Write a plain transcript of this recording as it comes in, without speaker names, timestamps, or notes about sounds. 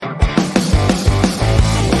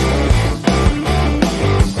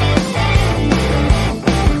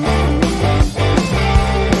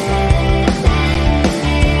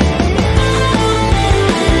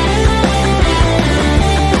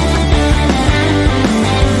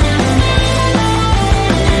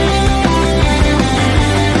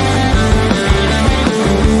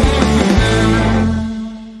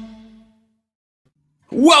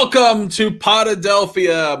Welcome to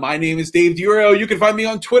Podadelphia. My name is Dave Durio. You can find me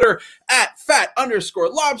on Twitter at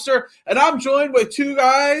 @fat_lobster. And I'm joined by two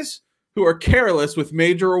guys who are careless with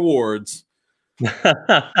major awards.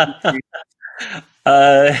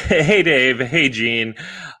 Hey, Dave. Hey, Gene.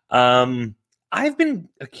 I've been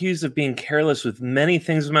accused of being careless with many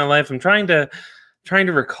things in my life. I'm trying to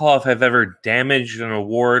recall if I've ever damaged an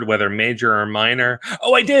award, whether major or minor.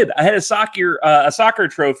 Oh, I did. I had a soccer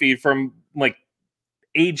trophy from like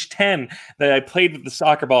age 10 that I played with the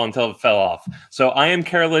soccer ball until it fell off. So I am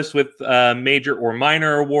careless with major or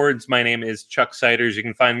minor awards. My name is Chuck Siders. You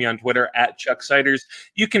can find me on Twitter at Chuck Siders.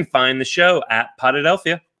 You can find the show at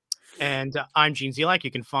Podadelphia. And I'm Gene Zelak.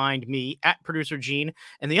 You can find me at Producer Gene.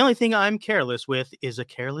 And the only thing I'm careless with is a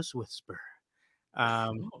careless whisper.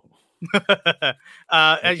 As you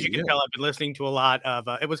can tell, I've been listening to a lot of.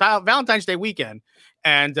 It was Valentine's Day weekend,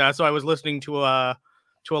 and so I was listening to a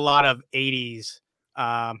lot of 80s.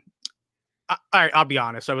 I'll be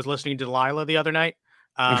honest. I was listening to Delilah the other night.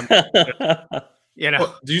 Did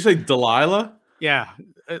you say Delilah? Yeah,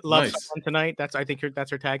 love Nice. someone tonight. I think that's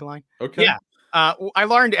her tagline. Okay. Yeah. I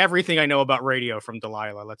learned everything I know about radio from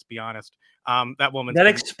Delilah. Let's be honest. That woman. That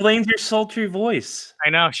explains your sultry voice. I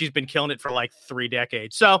know she's been killing it for like 3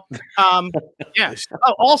 decades. So, yeah.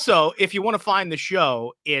 Oh, also, if you want to find the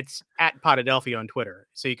show, it's at Podadelphia on Twitter.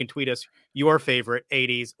 So you can tweet us your favorite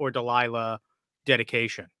 80s or Delilah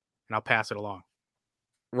dedication, and I'll pass it along.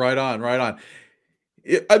 Right on. What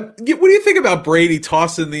do you think about Brady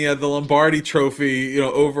tossing the Lombardi Trophy,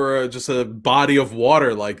 over just a body of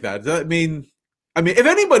water like that? I mean, if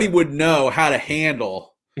anybody would know how to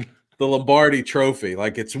handle the Lombardi Trophy,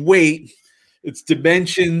 like its weight, its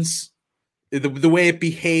dimensions, the way it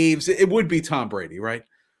behaves, it would be Tom Brady, right?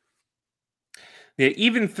 Yeah,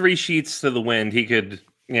 even 3 sheets to the wind, he could,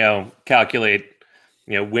 calculate,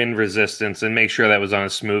 wind resistance and make sure that was on a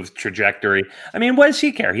smooth trajectory. I mean, what does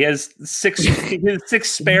he care? He has 6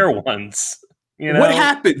 spare ones. What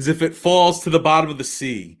happens if it falls to the bottom of the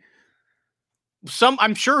sea?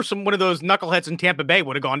 I'm sure one of those knuckleheads in Tampa Bay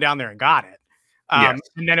would have gone down there and got it. Yes.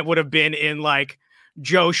 And then it would have been in like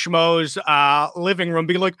Joe Schmo's living room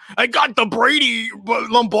being like, I got the Brady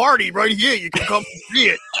Lombardi right here. You can come and see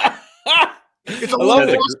it. It's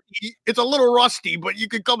a little rusty, but you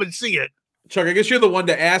can come and see it. Chuck, I guess you're the one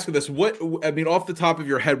to ask this. Off the top of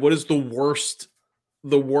your head, what is the worst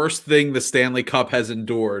thing the Stanley Cup has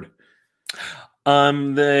endured?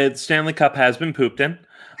 The Stanley Cup has been pooped in.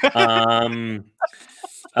 By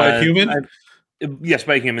a human? Yes,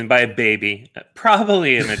 by a human, by a baby,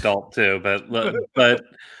 probably an adult too. But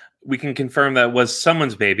we can confirm that was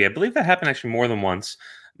someone's baby. I believe that happened actually more than once.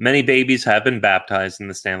 Many babies have been baptized in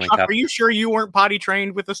the Stanley Cup. Are you sure you weren't potty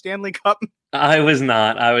trained with the Stanley Cup? I was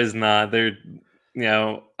not. They're,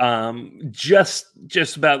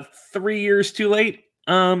 just about 3 years too late.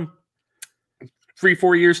 3-4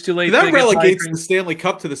 years too late. That relegates the Stanley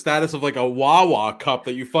Cup to the status of like a Wawa cup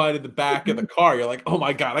that you find in the back of the car. You're like, oh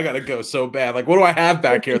my God, I got to go so bad. Like, what do I have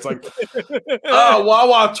back here? It's like,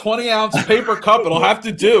 Wawa 20-ounce paper cup. It'll have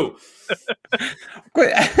to do.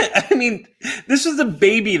 I mean, this was a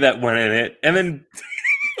baby that went in it. And then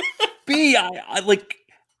B, I like,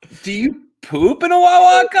 do you poop in a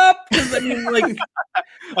Wawa cup? Because I mean, like,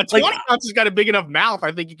 a 20 ounce has got a big enough mouth.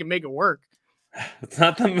 I think you can make it work. It's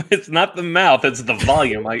not the mouth, it's the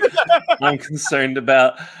volume I'm concerned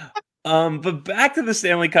about. But back to the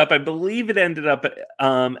Stanley Cup, I believe it ended up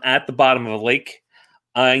at the bottom of a lake.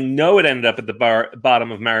 I know it ended up at the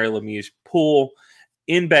bottom of Mario Lemieux's pool,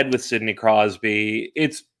 in bed with Sidney Crosby.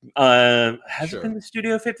 It's has it been the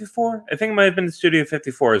Studio 54? I think it might have been the Studio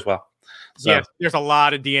 54 as well. So. Yes, there's a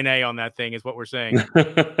lot of DNA on that thing, is what we're saying.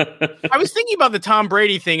 I was thinking about the Tom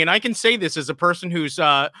Brady thing, and I can say this as a person who's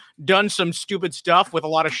done some stupid stuff with a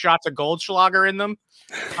lot of shots of Goldschlager in them.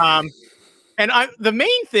 The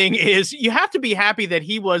main thing is you have to be happy that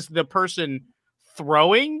he was the person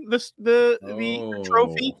throwing the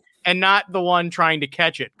trophy and not the one trying to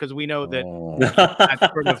catch it, because we know that that's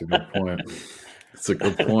a good point. It's a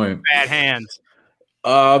good point. Bad hands.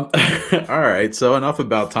 All right. So enough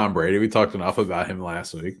about Tom Brady. We talked enough about him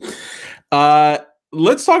last week.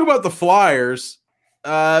 Let's talk about the Flyers.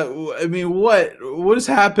 What is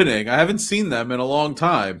happening? I haven't seen them in a long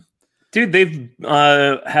time. Dude, they've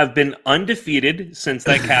have been undefeated since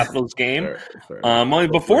that Capitals game. Only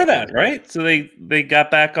before that, right? So they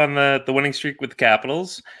got back on the winning streak with the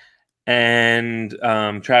Capitals. And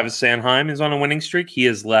Travis Sanheim is on a winning streak. He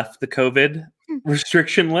has left the COVID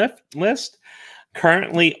restriction list.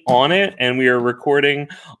 Currently on it, and we are recording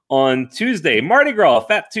on Tuesday, Mardi Gras,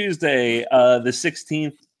 Fat Tuesday, the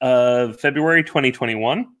 16th of February,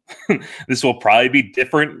 2021. This will probably be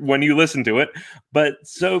different when you listen to it. But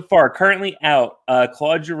so far, currently out,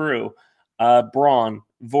 Claude Giroux, Braun,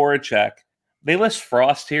 Voracek. They list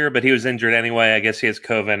Frost here, but he was injured anyway. I guess he has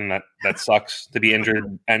COVID, and that sucks to be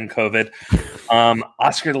injured and COVID.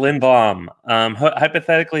 Oscar Lindblom.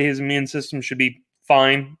 Hypothetically, his immune system should be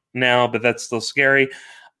fine now, but that's still scary.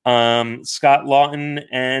 Scott Lawton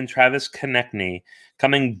and Travis Konechny.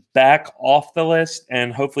 Coming back off the list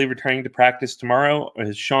and hopefully returning to practice tomorrow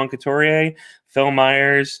is Sean Couturier, Phil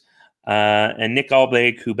Myers, and Nick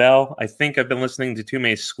Alblé-Kubel. I think I've been listening to too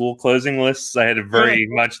many school closing lists. I had very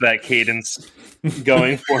much that cadence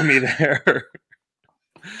going for me there.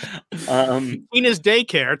 Tina's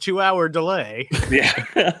daycare, 2-hour delay. Yeah.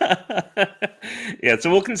 Yeah, so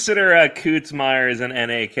we'll consider Coots, Myers, and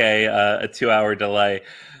NAK a 2-hour delay.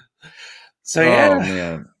 So yeah,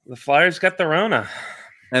 man. The Flyers got the Rona.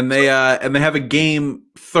 And they have a game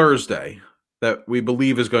Thursday that we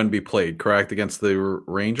believe is going to be played, correct, against the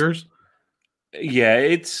Rangers? Yeah,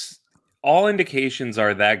 it's all indications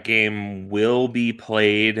are that game will be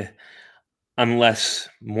played unless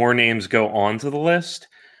more names go onto the list.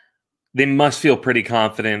 They must feel pretty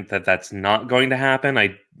confident that that's not going to happen.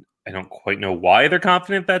 I don't quite know why they're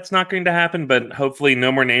confident that's not going to happen, but hopefully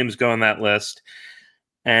no more names go on that list.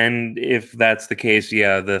 And if that's the case,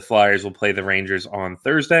 yeah, the Flyers will play the Rangers on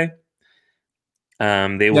Thursday.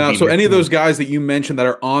 They will. Now, so any of those guys that you mentioned that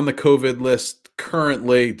are on the COVID list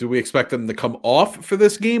currently, do we expect them to come off for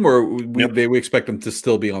this game, or we expect them to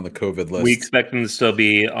still be on the COVID list? We expect them to still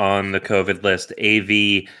be on the COVID list.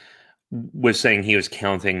 AV was saying he was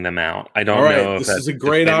counting them out. I don't know. This is a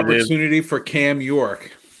great opportunity for Cam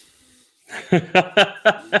York.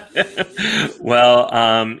 Well,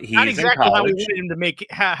 he's not exactly in how we college. wanted him to make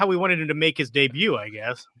how we wanted him to make his debut, I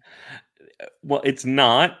guess. Well, it's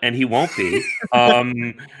not, and he won't be.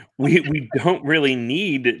 We don't really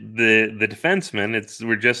need the defenseman.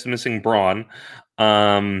 We're just missing Braun,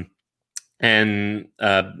 and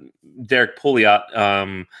Derek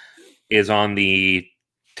Pouliot is on the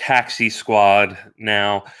taxi squad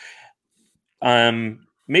now.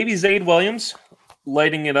 Maybe Zaid Williams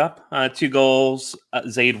lighting it up. 2 goals.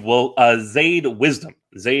 Zaid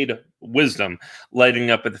Wisdom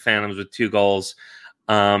lighting up at the Phantoms with 2 goals.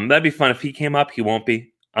 That'd be fun if he came up. He won't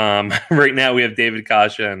be. Right now we have David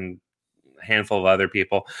Kasha and a handful of other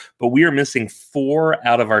people, but we are missing 4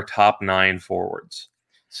 out of our top 9 forwards.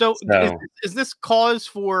 So is this cause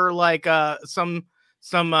for like some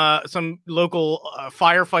local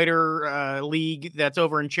firefighter league that's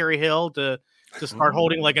over in Cherry Hill to start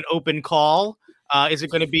holding like an open call? Is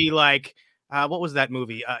it going to be like what was that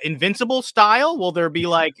movie? Invincible style? Will there be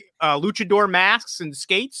like luchador masks and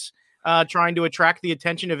skates trying to attract the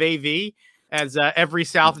attention of AV as every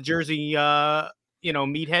South Jersey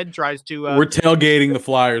meathead tries to? We're tailgating the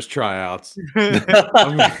Flyers tryouts.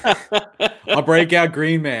 I'll break out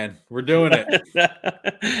Green Man. We're doing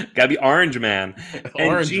it. Gotta be Orange Man. Man.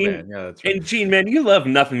 Yeah, that's right. And Gene, man, you love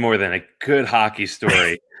nothing more than a good hockey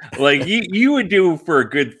story. Like you would do for a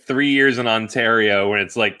good 3 years in Ontario when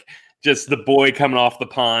it's like just the boy coming off the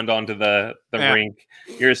pond onto the rink.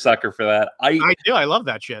 You're a sucker for that. I do. I love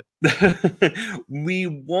that shit. We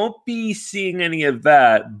won't be seeing any of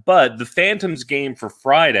that, but the Phantoms game for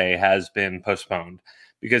Friday has been postponed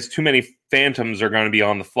because too many Phantoms are going to be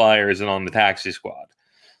on the Flyers and on the taxi squad.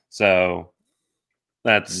 So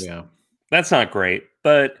that's not great,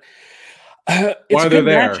 but it's why a they're good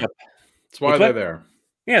there. matchup. It's why they're there.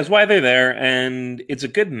 Yeah, it's why they're there, and it's a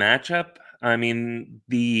good matchup. I mean,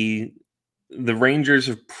 the Rangers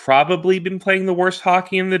have probably been playing the worst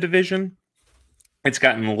hockey in the division. It's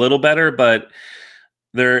gotten a little better, but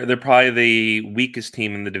they're probably the weakest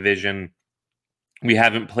team in the division. We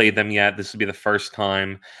haven't played them yet. This will be the first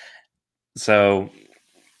time. So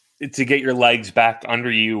to get your legs back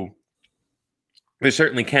under you, there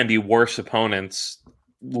certainly can be worse opponents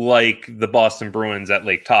like the Boston Bruins at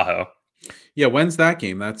Lake Tahoe. Yeah, when's that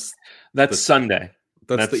game? That's Sunday.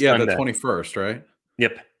 That's Sunday. the 21st, right?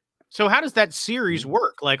 Yep. So how does that series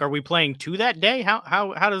work? Like, are we playing 2 that day?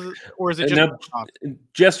 How does it, or is it just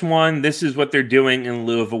just one? This is what they're doing in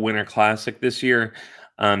lieu of a Winter Classic this year.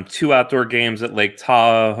 2 outdoor games at Lake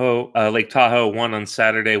Tahoe. One on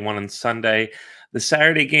Saturday, one on Sunday. The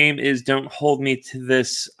Saturday game is, don't hold me to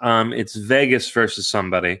this. It's Vegas versus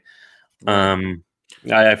somebody.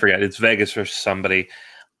 I forget. It's Vegas versus somebody.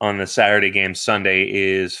 On the Saturday game, Sunday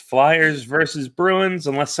is Flyers versus Bruins,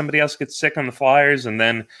 unless somebody else gets sick on the Flyers, and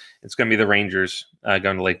then it's going to be the Rangers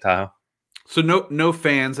going to Lake Tahoe. So no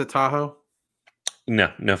fans at Tahoe?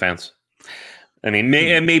 No fans. I mean,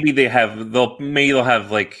 maybe they'll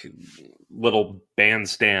have like little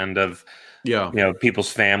bandstand of Yeah.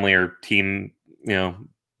 People's family or team,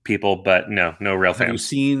 people, but no real fans.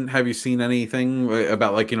 Have you seen anything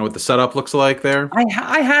about like, what the setup looks like there?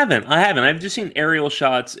 I haven't. I've just seen aerial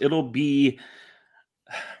shots. It'll be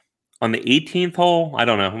on the 18th hole. I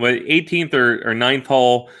don't know, 18th or 9th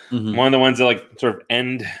hole. Mhm. One of the ones that like sort of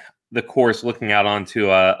end the course looking out onto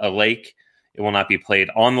a lake. It will not be played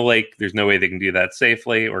on the lake. There's no way they can do that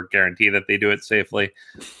safely or guarantee that they do it safely.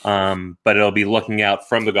 But it'll be looking out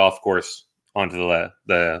from the golf course onto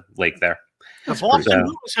the lake there. The Boston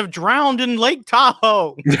Bruins have drowned in Lake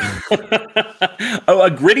Tahoe.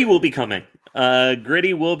 A Gritty will be coming.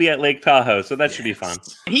 Gritty will be at Lake Tahoe, so that should be fun.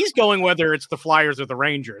 He's going whether it's the Flyers or the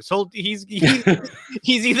Rangers. He's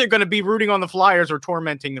either going to be rooting on the Flyers or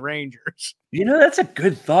tormenting the Rangers. That's a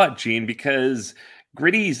good thought, Gene, because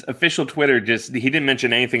Gritty's official Twitter he didn't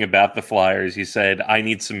mention anything about the Flyers. He said, "I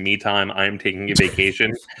need some me time. I'm taking a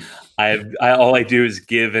vacation. All I do is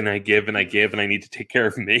give and I give and I give, and I need to take care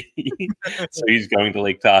of me." So he's going to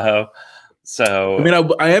Lake Tahoe. So I mean,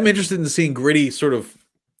 I am interested in seeing Gritty sort of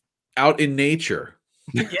out in nature.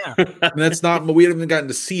 Yeah, and that's not we haven't gotten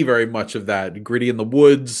to see very much of that. Gritty in the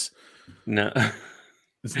woods. No.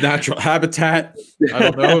 It's natural habitat. I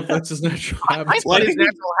don't know if that's his natural habitat. I thought his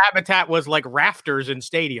natural habitat was like rafters in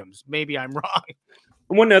stadiums. Maybe I'm wrong.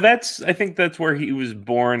 Well, no, I think that's where he was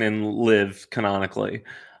born and lived canonically.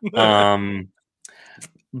 But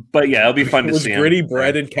yeah, it'll be fun to see. Was Gritty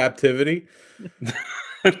bred in captivity?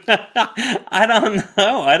 I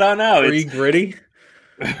don't know. Free Gritty?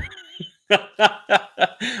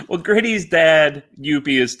 Well, Gritty's dad,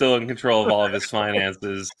 Youppi, is still in control of all of his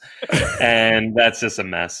finances, and that's just a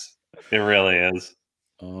mess. It really is.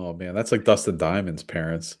 Oh man, that's like Dustin Diamond's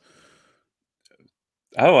parents.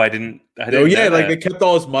 Oh, I didn't. They kept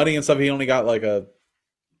all his money and stuff. He only got like a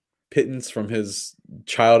pittance from his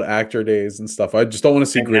child actor days and stuff. I just don't want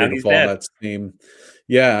to see Gritty fall in that same.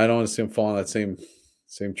 Yeah, I don't want to see him fall in that same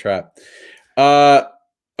trap.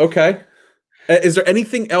 Okay. Is there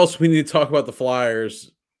anything else we need to talk about the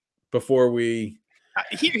Flyers before we?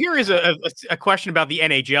 Here is a question about the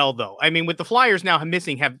NHL, though. I mean, with the Flyers now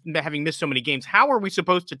having missed so many games, how are we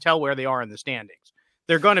supposed to tell where they are in the standings?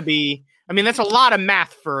 They're going to be. I mean, that's a lot of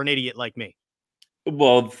math for an idiot like me.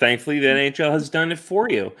 Well, thankfully, the NHL has done it for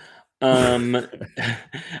you. On the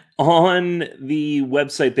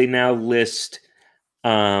website, they now list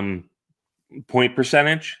point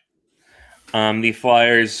percentage. The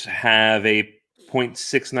Flyers have a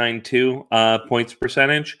 .692 points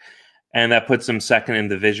percentage, and that puts them second in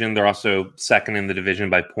division. They're also second in the division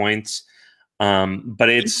by points. But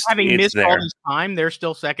it's missed there. all this time, they're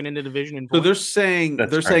still second in the division in points. So they're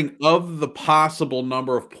saying of the possible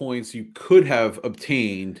number of points you could have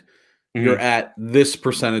obtained, you're at this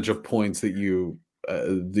percentage of points that you've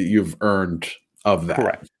earned of that.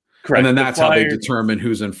 Correct. And then that's how they determine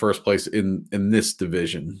who's in first place in this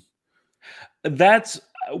division. That's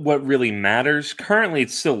what really matters. Currently,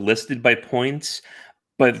 it's still listed by points,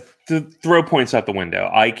 but throw points out the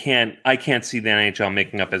window. I can't see the NHL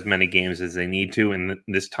making up as many games as they need to in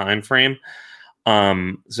this time frame.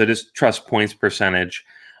 So just trust points percentage.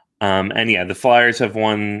 And yeah, the Flyers have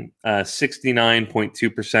won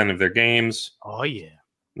 69.2% of their games. Oh yeah,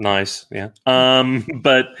 nice. Yeah.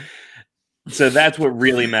 But so that's what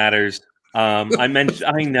really matters. I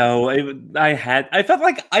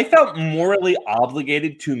felt morally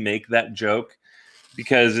obligated to make that joke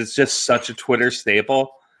because it's just such a Twitter staple.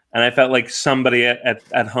 And I felt like somebody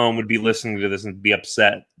at home would be listening to this and be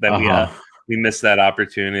upset that we missed that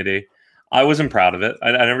opportunity. I wasn't proud of it.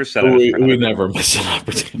 I never said we never miss an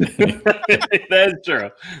opportunity.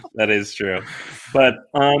 That is true. But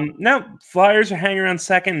no, Flyers are hanging around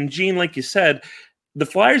second. And Gene, like you said, the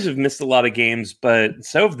Flyers have missed a lot of games, but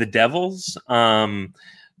so have the Devils.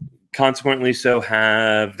 Consequently, so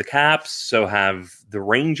have the Caps, so have the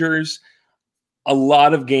Rangers. A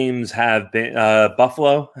lot of games have been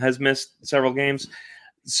Buffalo has missed several games.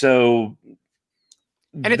 So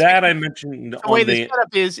that I mentioned. The way the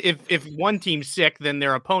setup is if one team's sick, then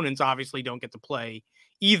their opponents obviously don't get to play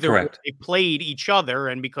either. Correct. They played each other,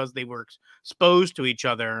 and because they were exposed to each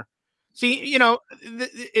other. See,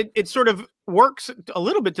 it sort of works a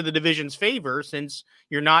little bit to the division's favor since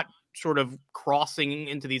you're not sort of crossing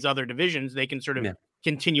into these other divisions. They can sort of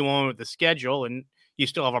continue on with the schedule, and you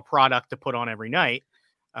still have a product to put on every night,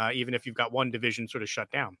 even if you've got one division sort of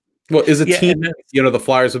shut down. Well, is a team, the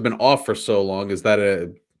Flyers have been off for so long. Is that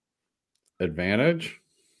an advantage?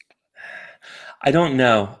 I don't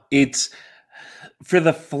know. It's for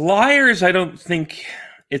the Flyers. I don't think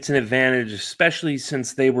it's an advantage, especially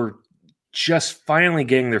since they were just finally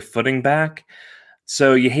getting their footing back.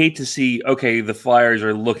 So you hate to see, okay, the Flyers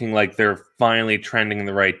are looking like they're finally trending in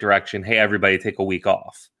the right direction. Hey, everybody take a week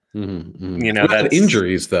off. You know, that's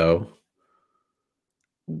injuries though.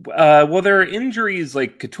 Well, there are injuries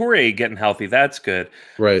like Couturier getting healthy. That's good.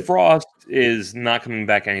 Right. Frost is not coming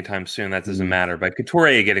back anytime soon. That doesn't matter. But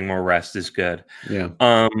Couturier getting more rest is good. Yeah.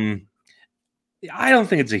 I don't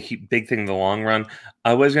think it's a big thing in the long run. What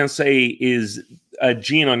I was going to say is,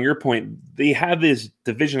 Gene, on your point, they have this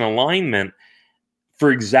division alignment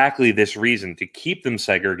for exactly this reason, to keep them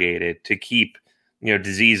segregated, to keep, you know,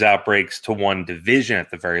 disease outbreaks to one division at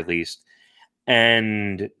the very least.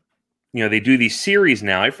 And, you know, they do these series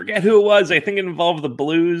now. I forget who it was. I think it involved the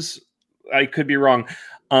Blues. I could be wrong.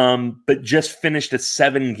 But just finished a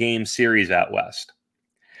 7-game series out west.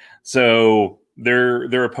 So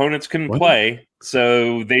their opponents couldn't play.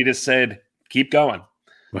 So they just said, keep going.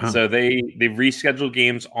 Wow. So they rescheduled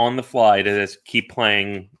games on the fly to just keep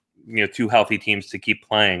playing, you know, 2 healthy teams to keep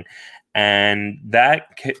playing. And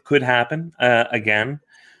that could happen again.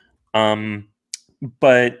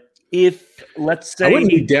 But if, let's say, I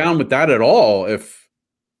wouldn't be down with that at all if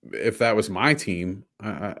that was my team.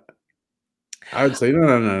 I would say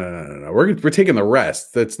no. We're taking the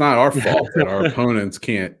rest. That's not our fault that our opponents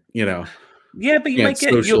can't, you know. Yeah, but you might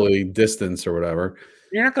get socially distance or whatever.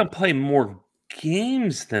 You're not going to play more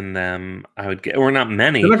games than them, I would get, or not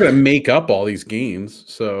many. They're not going to make up all these games.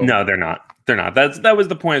 So no, they're not. They're not. That was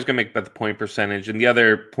the point I was going to make about the point percentage, and the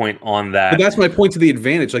other point on that. But that's my point to the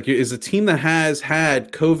advantage. Like, is a team that has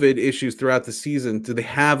had COVID issues throughout the season, do they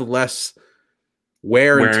have less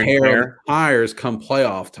wear and tear of tires come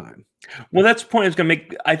playoff time? Well, that's the point I was going to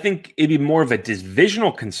make. I think it'd be more of a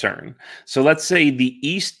divisional concern. So let's say the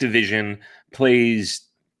East Division plays,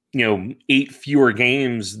 you know, 8 fewer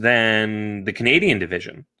games than the Canadian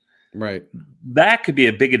Division. Right. That could be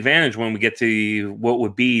a big advantage when we get to what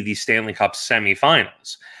would be the Stanley Cup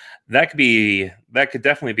semifinals. That could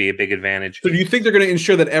definitely be a big advantage. So do you think they're going to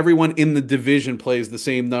ensure that everyone in the division plays the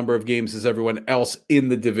same number of games as everyone else in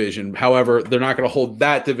the division? However, they're not going to hold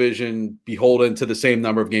that division beholden to the same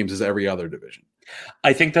number of games as every other division.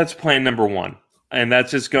 I think that's plan number 1. And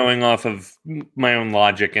that's just going off of my own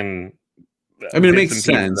logic. And I mean, it makes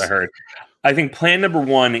sense. I think plan number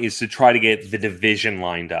 1 is to try to get the division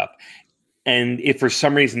lined up. And if for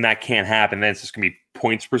some reason that can't happen, then it's just going to be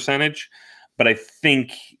points percentage. But I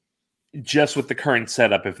think just with the current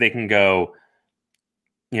setup, if they can go,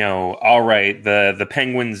 you know, all right, the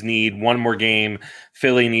Penguins need 1 more game,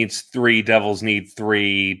 Philly needs 3, Devils need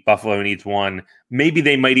 3, Buffalo needs 1. Maybe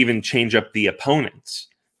they might even change up the opponents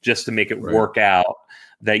just to make it work out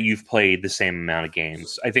that you've played the same amount of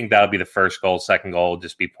games. I think that would be the first goal. Second goal would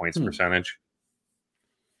just be points percentage.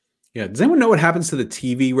 Yeah. Does anyone know what happens to the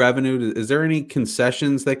TV revenue? Is there any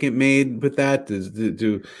concessions that get made with that?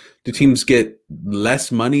 Do teams get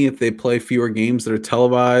less money if they play fewer games that are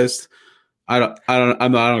televised? I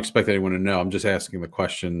don't expect anyone to know. I'm just asking the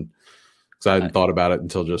question because I hadn't thought about it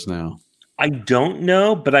until just now. I don't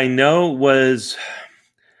know, but I know it was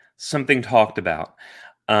something talked about,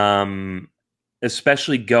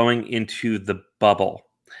 especially going into the bubble.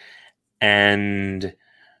 And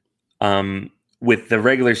with the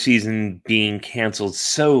regular season being canceled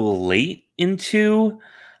so late into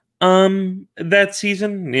that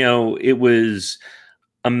season, you know, it was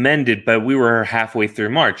amended, but we were halfway through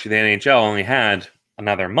March. The NHL only had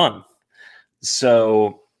another month.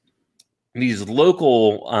 So these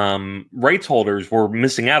local rights holders were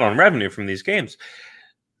missing out on revenue from these games.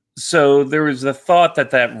 So there was the thought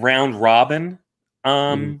that round robin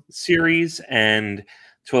series, and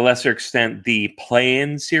to a lesser extent the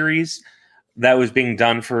play-in series, that was being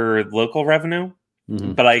done for local revenue.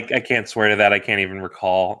 But I can't swear to that. I can't even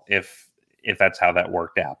recall if that's how that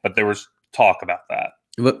worked out. But there was talk about that.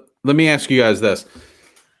 Let me ask you guys this.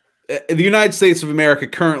 The United States of America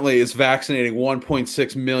currently is vaccinating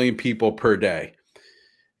 1.6 million people per day.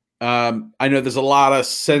 I know there's a lot of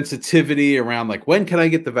sensitivity around, like, when can I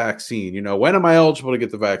get the vaccine? You know, when am I eligible to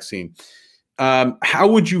get the vaccine? How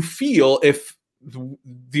would you feel if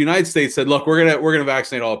the United States said, look, we're gonna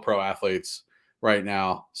vaccinate all pro athletes right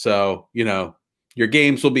now. So, you know, your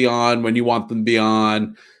games will be on when you want them to be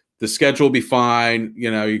on. The schedule will be fine. You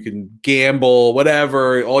know, you can gamble,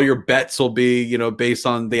 whatever. All your bets will be, you know, based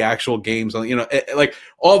on the actual games. On, you know, like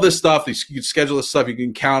all this stuff. You schedule this stuff. You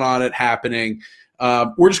can count on it happening.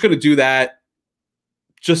 We're just going to do that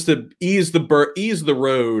just to ease the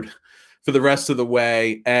road for the rest of the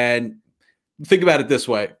way. And think about it this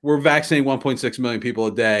way: we're vaccinating 1.6 million people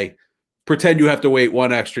a day. Pretend you have to wait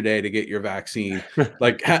 1 extra day to get your vaccine.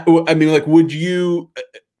 Like, I mean, like, would you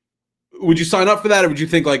sign up for that, or would you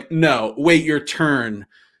think, like, no, wait your turn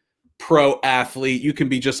pro athlete. You can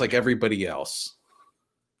be just like everybody else.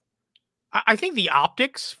 I think the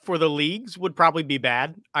optics for the leagues would probably be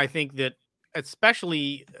bad. I think that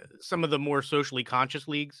especially some of the more socially conscious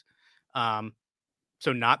leagues, so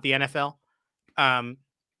not the NFL,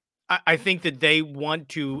 I think that they want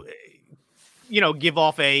to, give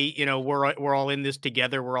off a, we're all in this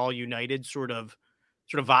together, we're all united sort of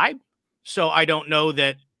vibe. So I don't know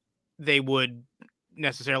that they would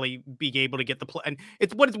necessarily be able to get the play. And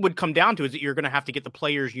it's what it would come down to is that you're going to have to get the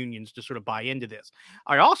players unions to sort of buy into this.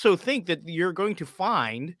 I also think that you're going to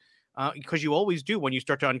find, because you always do when you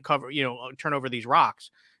start to uncover, turn over these rocks,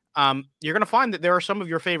 you're going to find that there are some of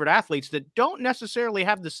your favorite athletes that don't necessarily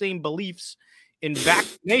have the same beliefs in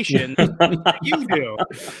vaccination that you do.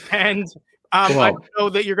 And I know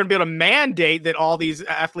that you're going to be able to mandate that all these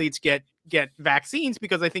athletes get vaccines,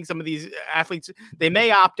 because I think some of these athletes, they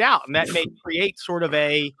may opt out, and that may create sort of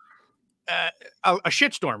a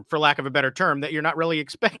shitstorm, for lack of a better term, that you're not really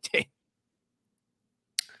expecting.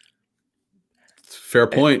 Fair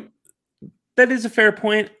point. That is a fair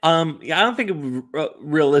point. I don't think it would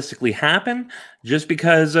realistically happen, just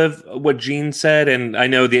because of what Gene said, and I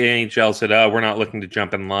know the NHL said, "Oh, we're not looking to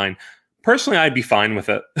jump in line." Personally, I'd be fine with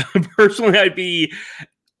it.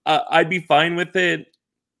 I'd be fine with it.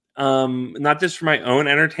 Not just for my own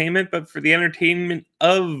entertainment, but for the entertainment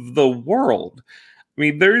of the world. I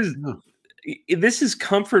mean, this is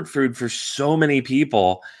comfort food for so many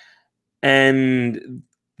people, and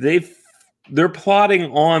they're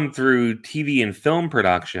plotting on through TV and film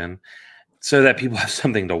production so that people have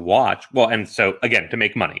something to watch. Well, and so again, to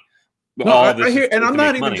make money. No, I hear, and I'm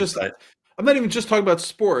not even just talking about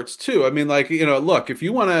sports too. I mean, like, look, if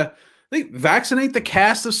you want to, vaccinate the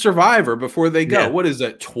cast of Survivor before they go. Yeah. What is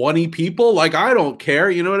it, 20 people? Like, I don't care.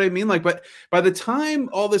 You know what I mean? Like, but by the time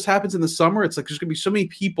all this happens in the summer, it's like there's going to be so many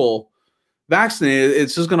people vaccinated.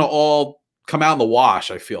 It's just going to all come out in the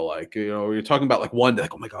wash, I feel like. You're talking about like one day.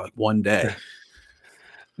 Like, oh my God, like one day.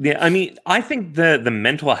 Yeah, I mean, I think the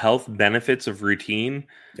mental health benefits of routine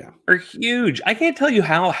are huge. I can't tell you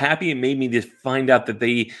how happy it made me to find out that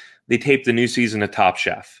they taped the new season of Top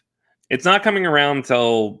Chef. It's not coming around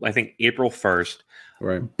until, I think, April 1st.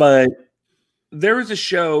 Right. But there was a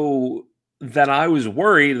show that I was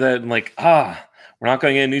worried that, like, we're not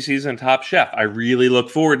going to get a new season of Top Chef. I really look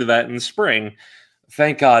forward to that in the spring.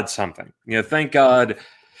 Thank God something. Thank God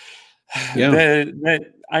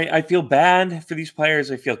that I feel bad for these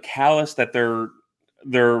players. I feel callous that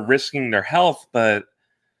they're risking their health. But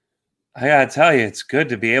I got to tell you, it's good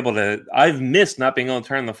to be able to – I've missed not being able to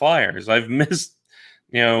turn the Flyers. I've missed,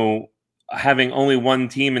 having only one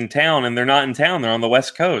team in town, and they're not in town. They're on the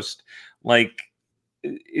West Coast. Like,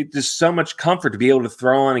 it's just so much comfort to be able to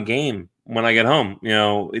throw on a game when I get home.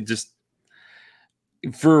 It just,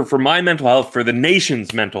 for my mental health, for the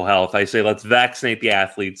nation's mental health, I say, let's vaccinate the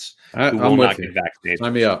athletes who will not get vaccinated.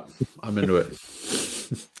 Sign me up. I'm into it.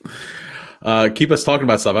 Keep us talking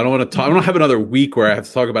about stuff. I don't want to talk. I don't have another week where I have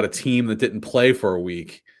to talk about a team that didn't play for a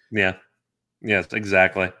week. Yeah. Yes,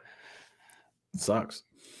 exactly. It sucks.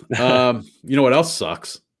 You know what else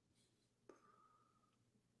sucks?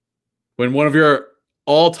 When one of your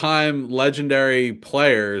all-time legendary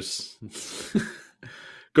players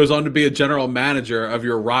goes on to be a general manager of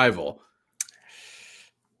your rival.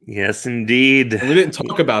 Yes, indeed. And we didn't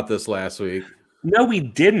talk about this last week. No, we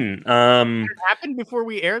didn't. Did it happen before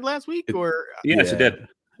we aired last week, or yes, it did.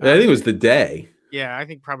 I think it was the day. Yeah, I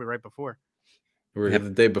think probably right before. Or the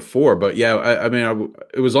day before, but yeah, I mean,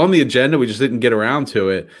 it was on the agenda. We just didn't get around to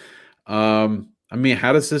it. I mean,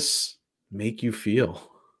 how does this make you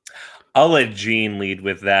feel? I'll let Gene lead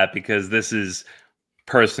with that, because this is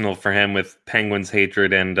personal for him with Penguins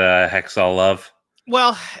hatred and Hextall love.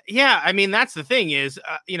 Well, yeah, I mean, that's the thing is,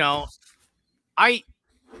 I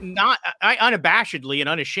unabashedly and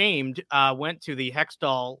unashamed went to the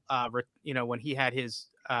Hextall, when he had his.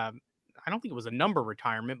 I don't think it was a number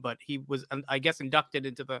retirement, but he was, I guess, inducted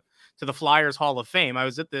into the Flyers Hall of Fame. I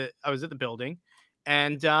was at the building,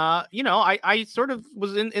 and I sort of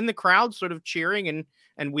was in the crowd, sort of cheering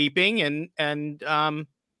and weeping and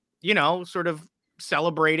sort of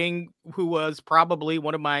celebrating who was probably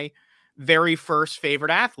one of my very first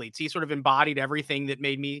favorite athletes. He sort of embodied everything that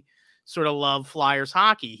made me sort of love Flyers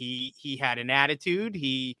hockey. He had an attitude.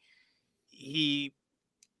 He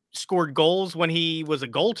scored goals when he was a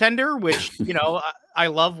goaltender, which, I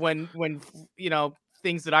love when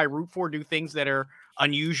things that I root for do things that are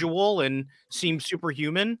unusual and seem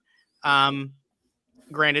superhuman.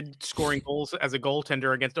 Granted, scoring goals as a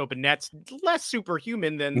goaltender against open nets, less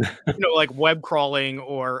superhuman than, like web crawling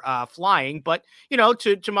or flying. But,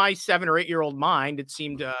 to my 7 or 8 year old mind, it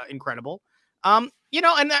seemed incredible.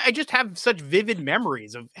 and I just have such vivid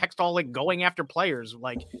memories of Hextall like going after players,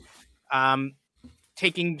 like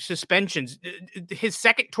taking suspensions. His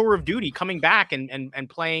second tour of duty, coming back and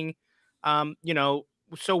playing,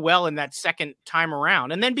 so well in that second time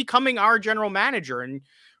around, and then becoming our general manager and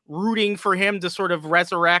rooting for him to sort of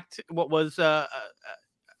resurrect what was a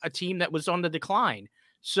team that was on the decline.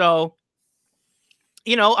 So,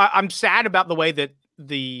 I'm sad about the way that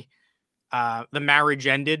the marriage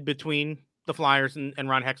ended between the Flyers and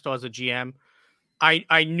Ron Hextall as a GM.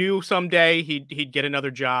 I knew someday he'd get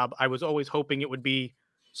another job. I was always hoping it would be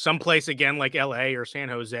someplace again like LA or San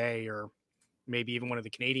Jose or maybe even one of the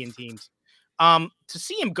Canadian teams. To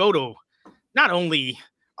see him go to not only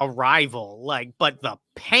a rival, but the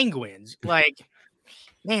Penguins,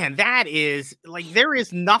 man, that is there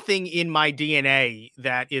is nothing in my DNA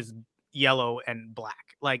that is yellow and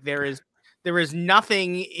black. There is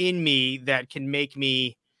nothing in me that can make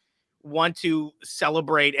me want to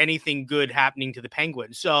celebrate anything good happening to the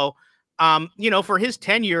Penguins. So, for his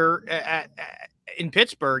tenure in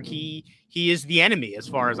Pittsburgh, he is the enemy as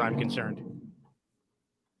far as I'm concerned.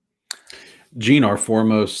 Gene, our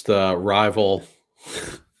foremost rival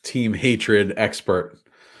team hatred expert.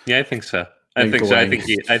 Yeah, I think so. I think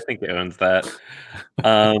he owns that.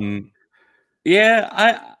 Yeah,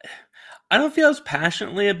 I don't feel as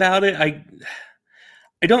passionately about it. I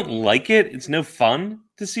don't like it. It's no fun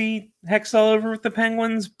to see Hextall over with the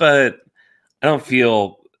Penguins, but I don't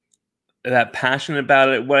feel that passionate about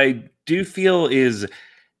it. What I do feel is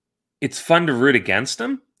it's fun to root against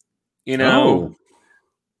him. Oh.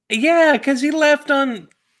 Yeah, because he left on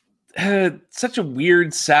such a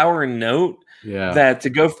weird, sour note. Yeah. That to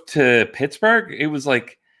go to Pittsburgh, it was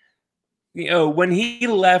when he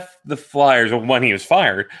left the Flyers, or when he was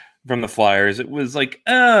fired from the Flyers, it was I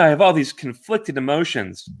have all these conflicted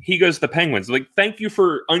emotions. He goes to the Penguins. Thank you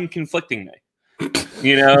for unconflicting me.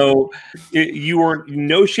 You were in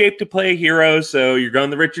no shape to play a hero, so you're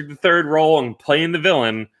going the Richard III role and playing the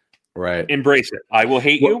villain. Right. Embrace it. I will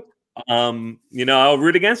hate you. I'll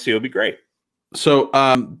root against you. It'll be great. So,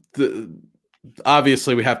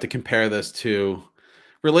 obviously we have to compare this to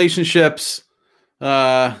relationships,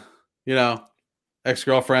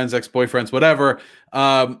 ex-girlfriends, ex-boyfriends, whatever.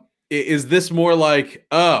 Is this more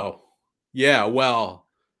oh yeah, well,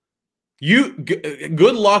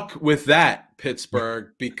 good luck with that,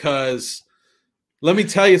 Pittsburgh, because let me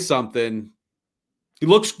tell you something. He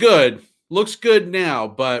looks good now,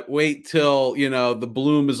 but wait till, the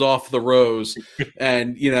bloom is off the rose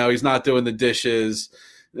and, he's not doing the dishes,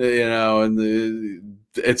 and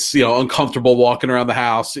it's, uncomfortable walking around the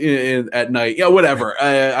house at night. Yeah, whatever.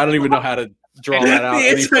 I don't even know how to draw that out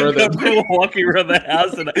any further. Walking around the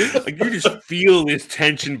house and you just feel this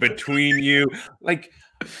tension between you.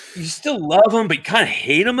 You still love him, but you kind of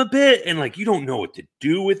hate him a bit, and you don't know what to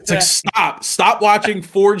do with that. Stop watching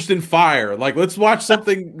Forged in Fire. Let's watch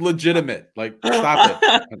something legitimate. Stop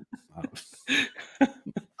it.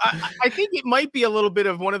 I think it might be a little bit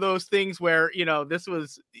of one of those things where this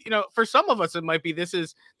was for some of us it might be this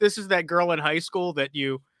is that girl in high school that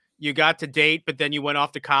you got to date, but then you went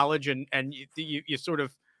off to college and you sort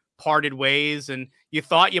of parted ways, and you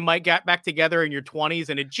thought you might get back together in your 20s,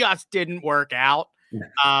 and it just didn't work out.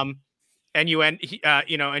 And you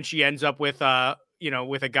and she ends up with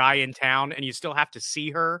with a guy in town, and you still have to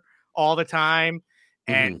see her all the time.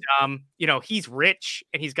 And he's rich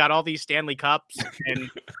and he's got all these Stanley Cups, and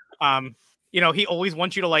he always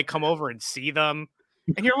wants you to come over and see them,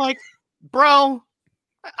 and you're like, bro,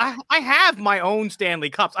 I have my own Stanley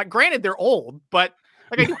Cups. Granted, they're old, but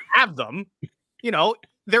I do have them.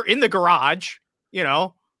 They're in the garage.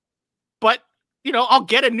 But I'll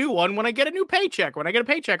get a new one when I get a new paycheck, when I get a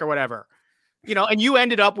paycheck or whatever. And you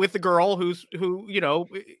ended up with the girl who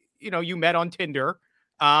you met on Tinder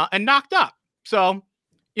and knocked up. So,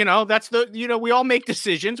 that's we all make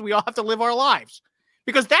decisions. We all have to live our lives,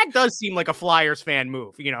 because that does seem like a Flyers fan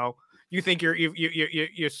move. You think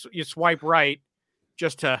you swipe right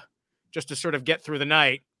just to sort of get through the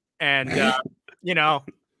night, and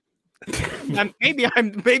and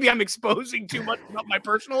maybe I'm exposing too much about my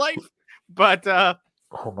personal life, but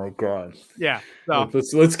oh my god, yeah. So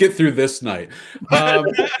let's get through this night.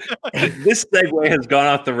 This segue has gone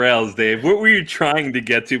off the rails, Dave. What were you trying to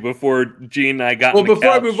get to before Gene and I got? Well, before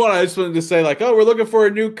I move on, I just wanted to say, we're looking for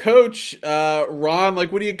a new coach, Ron.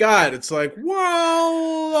 What do you got? It's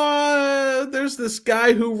there's this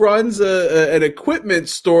guy who runs an equipment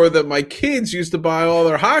store that my kids used to buy all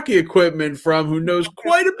their hockey equipment from, who knows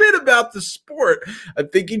quite a bit about the sport. I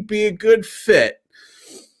think he'd be a good fit.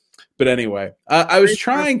 But anyway, I was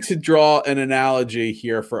trying to draw an analogy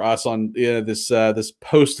here for us on this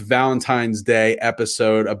post Valentine's Day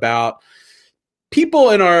episode about people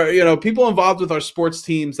in our, people involved with our sports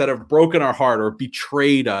teams that have broken our heart or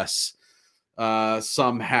betrayed us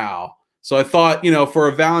somehow. So I thought, for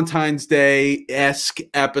a Valentine's Day-esque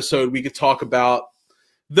episode, we could talk about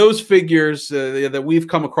those figures that we've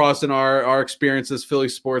come across in our experience as Philly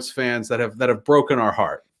sports fans that have broken our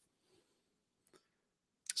heart.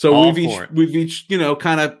 So we've each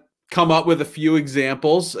kind of come up with a few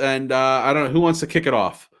examples, and I don't know who wants to kick it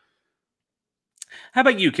off. How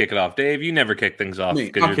about you kick it off, Dave? You never kick things off. I'll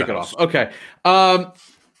kick it off. Okay. I'm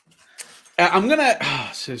gonna.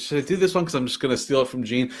 Should I do this one? Because I'm just gonna steal it from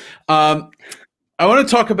Gene. I want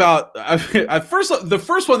to talk about. The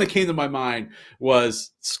first one that came to my mind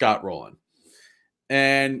was Scott Rowland,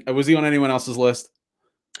 and was he on anyone else's list?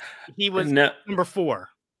 He was number 4.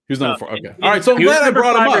 He was number 4. Okay. All right. So I'm glad I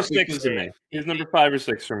brought him up. He was number 5 or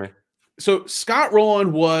 6 for me. So Scott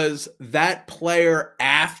Rowland was that player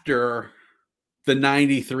after the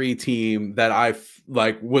 93 team that I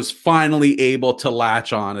was finally able to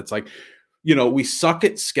latch on. It's like, we suck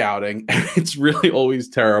at scouting and it's really always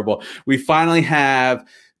terrible. We finally have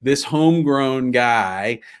this homegrown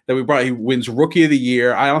guy that we brought. He wins Rookie of the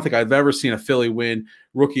Year. I don't think I've ever seen a Philly win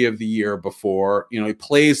Rookie of the Year before. He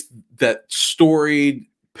plays that storied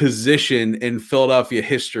position in Philadelphia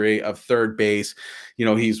history of third base.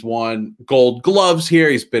 He's won Gold Gloves here.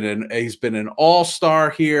 He's been an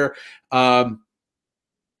all-star here.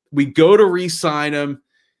 We go to re-sign him,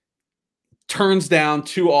 turns down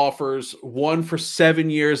 2 offers, one for 7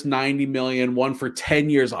 years, $90 million, one for 10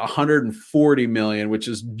 years, $140 million, which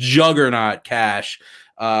is juggernaut cash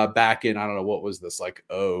back in, I don't know, what was this, like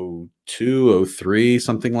 02, 03,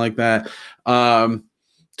 something like that.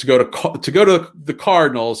 To go to the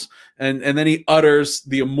Cardinals, and then he utters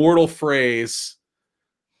the immortal phrase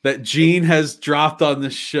that Gene has dropped on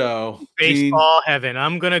this show. Baseball heaven.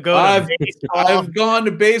 I'm gonna go. I've gone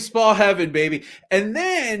to baseball heaven, baby. And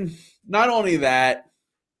then not only that,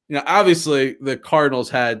 obviously the Cardinals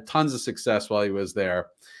had tons of success while he was there.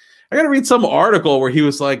 I got to read some article where he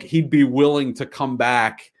was like he'd be willing to come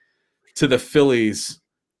back to the Phillies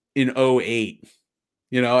in 08.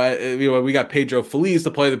 We got Pedro Feliz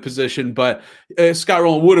to play the position, but Scott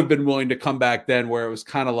Rowland would have been willing to come back then, where it was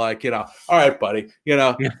kind of like, all right, buddy,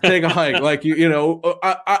 take a hike. Like,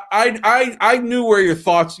 I knew where your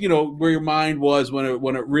thoughts, where your mind was when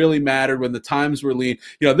it really mattered, when the times were lean.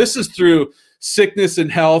 This is through sickness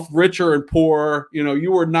and health, richer and poorer.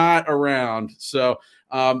 You were not around. So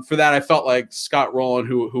for that, I felt like Scott Rowland,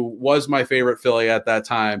 who was my favorite Philly at that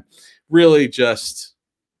time, really just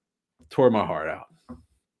tore my heart out.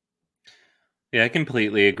 Yeah, I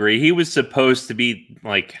completely agree. He was supposed to be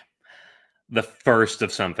like the first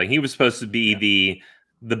of something. He was supposed to be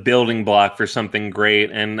the building block for something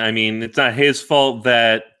great. And I mean, it's not his fault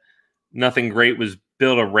that nothing great was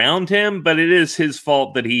built around him, but it is his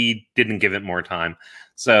fault that he didn't give it more time.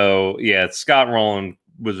 So yeah, Scott Rowland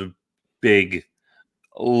was a big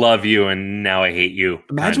love you and now I hate you.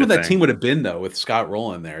 Imagine what that team would have been though with Scott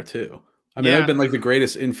Rowland there too. I mean, that would have been like the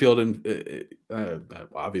greatest infield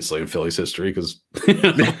obviously in Philly's history because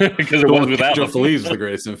it was without Pedro Feliz is the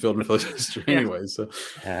greatest infield in Philly's history anyway. So,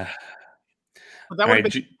 But that would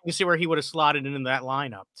have been you see where he would have slotted into that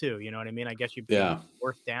lineup too. You know what I mean? I guess you'd be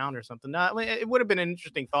fourth down or something. No, it would have been an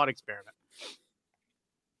interesting thought experiment.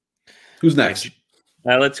 Who's next?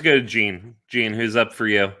 Let's go to Gene. Gene, who's up for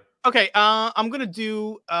you? Okay, I'm gonna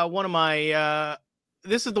do one of my.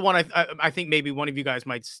 This is the one I think maybe one of you guys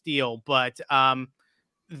might steal, but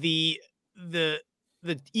the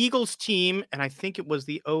Eagles team, and I think it was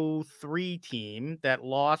the 03 team that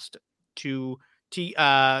lost to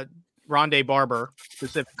Rondé Barber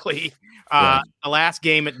specifically the last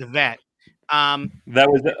game at the Vet.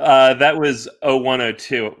 That was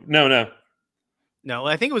 0102. No.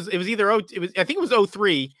 I think it was either I think it was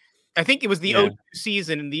 03. I think it was the 02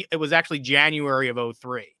 season, and it was actually January of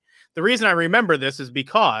 03. The reason I remember this is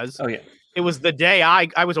because it was the day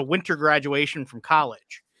I was a winter graduation from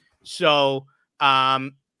college. So I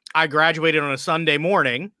graduated on a Sunday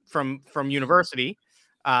morning from university.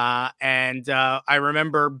 And I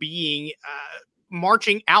remember being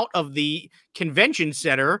marching out of the convention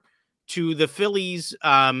center to the Phillies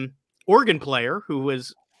organ player who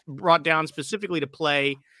was brought down specifically to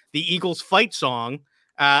play the Eagles fight song.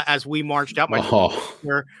 As we marched out,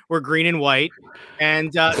 we're green and white,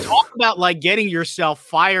 and talk about like getting yourself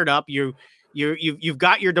fired up. You've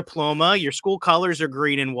got your diploma. Your school colors are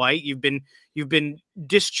green and white. You've been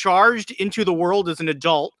discharged into the world as an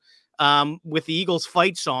adult with the Eagles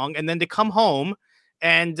fight song, and then to come home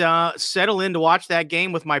and settle in to watch that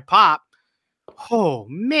game with my pop. Oh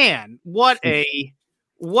man, what a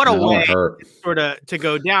way sort of to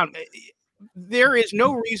go down. There is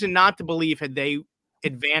no reason not to believe had they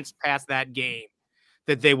advanced past that game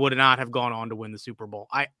that they would not have gone on to win the Super Bowl.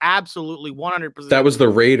 I absolutely 100%. That was the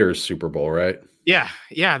Raiders Super Bowl, right? Yeah.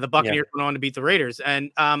 The Buccaneers went on to beat the Raiders, and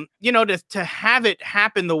to have it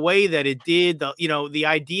happen the way that it did, the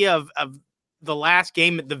idea of the last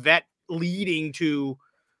game at the Vet leading to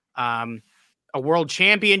a world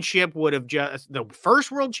championship would have just the first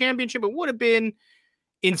world championship. It would have been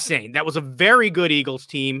insane. That was a very good Eagles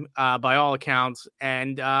team by all accounts.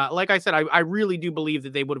 And like I said, I really do believe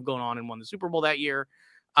that they would have gone on and won the Super Bowl that year.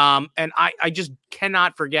 And I just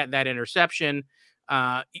cannot forget that interception.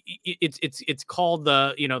 It's called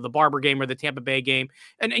the Barber game or the Tampa Bay game.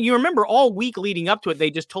 And you remember all week leading up to it,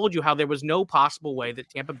 they just told you how there was no possible way that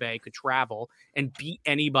Tampa Bay could travel and beat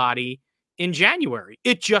anybody in January.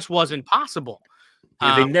 It just wasn't possible.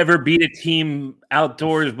 Yeah, they never beat a team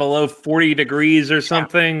outdoors below 40 degrees or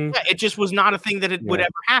something. Yeah, it just was not a thing that it would ever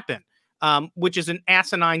happen, which is an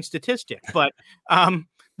asinine statistic. But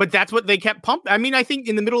that's what they kept pumping. I mean, I think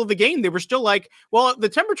in the middle of the game, they were still like, well, the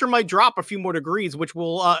temperature might drop a few more degrees, which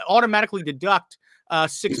will automatically deduct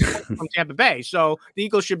 6 points from Tampa Bay. So the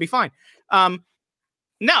Eagles should be fine.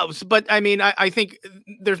 No, but I mean, I think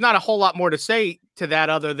there's not a whole lot more to say to that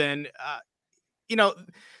other than,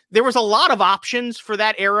 there was a lot of options for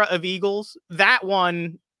that era of Eagles. That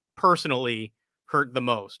one personally hurt the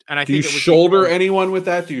most. And I think you shoulder anyone with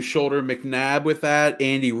that? Do you shoulder McNabb with that?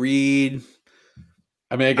 Andy Reid?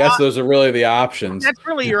 I mean, I guess those are really the options. That's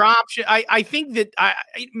really your option. I think that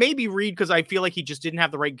maybe Reid, because I feel like he just didn't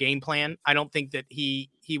have the right game plan. I don't think that he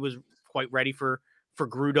was quite ready for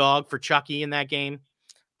Grudog, for Chucky in that game.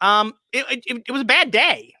 It was a bad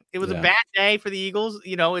day. It was a bad day for the Eagles.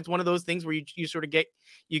 It's one of those things where you sort of get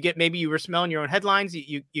maybe you were smelling your own headlines.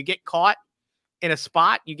 You get caught in a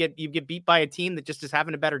spot. You get beat by a team that just is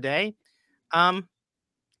having a better day. I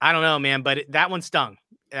don't know, man, but that one stung.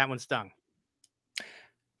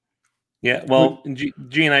 Yeah, well,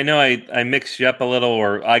 Gene, I know I mixed you up a little,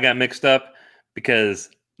 or I got mixed up because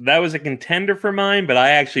that was a contender for mine, but I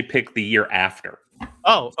actually picked the year after.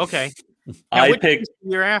 Oh, okay. Now, I picked the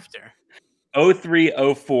year after.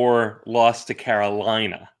 03-04 lost to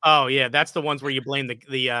Carolina. Oh yeah, that's the ones where you blame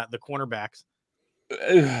the cornerbacks.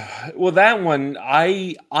 Well, that one,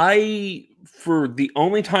 I for the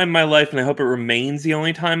only time in my life, and I hope it remains the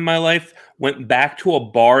only time in my life, went back to a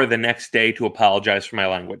bar the next day to apologize for my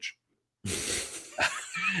language.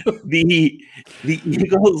 The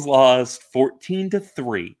Eagles lost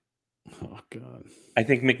 14-3. Oh God! I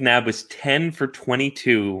think McNabb was 10 for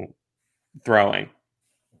 22 throwing.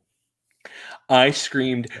 I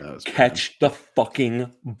screamed, "Catch the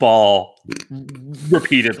fucking ball!"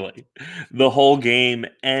 repeatedly the whole game.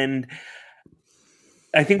 And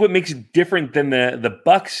I think what makes it different than the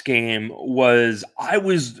Bucs game was I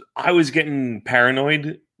was getting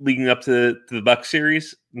paranoid leading up to the Bucs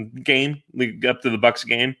series game, leading up to the Bucs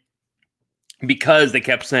game, because they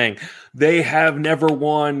kept saying they have never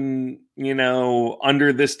won,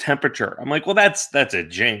 under this temperature. I'm like, well, that's a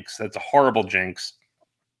jinx. That's a horrible jinx.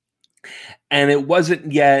 And it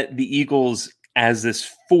wasn't yet the Eagles as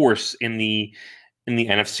this force in the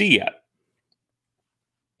NFC yet.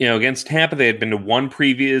 Against Tampa, they had been to one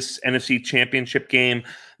previous NFC championship game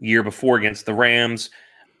the year before against the Rams.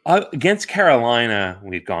 Against Carolina,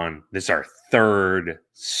 we've gone, this is our third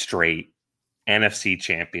straight NFC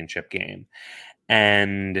championship game.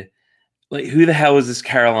 And like, who the hell is this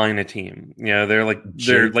Carolina team? They're like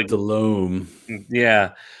the loam.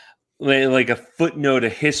 Yeah. Like a footnote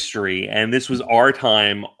of history. And this was our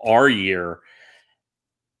time, our year.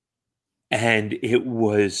 And it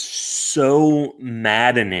was so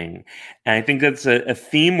maddening. And I think that's a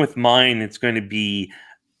theme with mine. It's going to be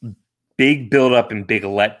big buildup and big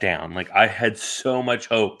letdown. Like, I had so much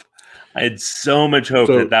hope. That was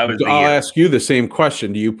the I'll year. ask you the same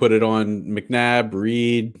question. Do you put it on McNabb,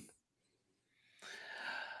 Reid?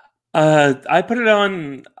 I put it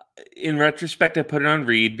on, in retrospect, I put it on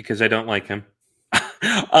Reid because I don't like him.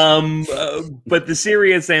 But the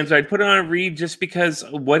serious answer, I'd put it on Reid just because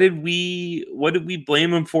what did we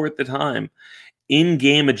blame him for at the time?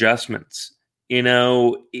 In-game adjustments.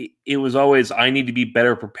 It was always, I need to be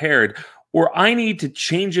better prepared, or I need to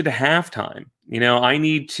change it at halftime. I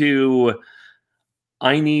need to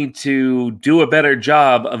do a better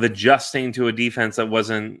job of adjusting to a defense that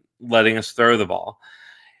wasn't letting us throw the ball.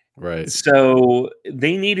 Right. So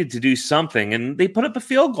they needed to do something, and they put up a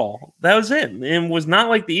field goal. That was it. It was not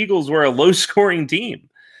like the Eagles were a low-scoring team.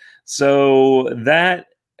 So that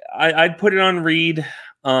I'd put it on Reed.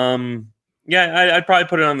 I'd probably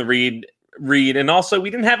put it on the Reed, and also we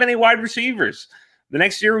didn't have any wide receivers. The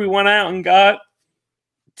next year we went out and got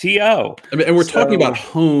T.O. I mean, and we're talking about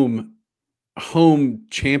home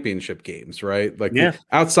championship games, right? Like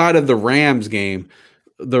outside of the Rams game,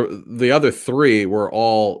 the other three were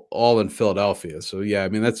all in Philadelphia. So yeah, I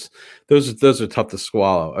mean those are tough to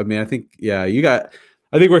swallow. I mean, I think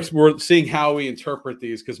I think we're seeing how we interpret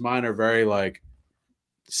these, because mine are very like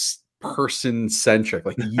person centric.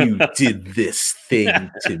 Like, you did this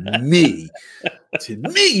thing to me,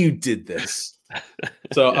 you did this.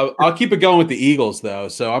 So I'll keep it going with the Eagles though.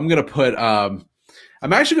 So I'm gonna put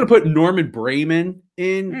I'm actually going to put Norman Brayman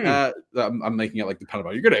in. I'm making it like the penalty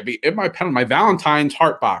box. You're going to be in my Valentine's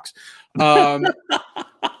heart box. Your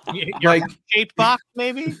like shaped box,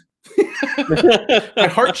 maybe. My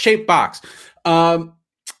heart-shaped box. How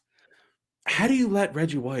do you let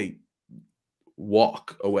Reggie White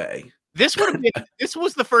walk away? This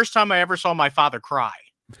was the first time I ever saw my father cry.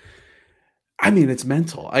 I mean, it's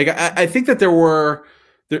mental. I think that there were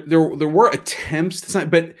attempts to sign,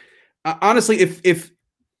 but honestly, if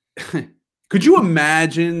could you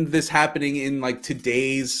imagine this happening in like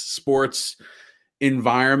today's sports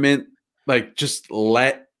environment? Like, just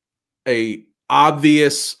let a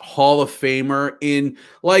obvious Hall of Famer in,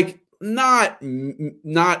 like, not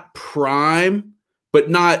prime,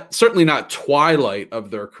 but certainly not twilight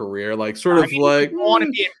of their career, like sort of like one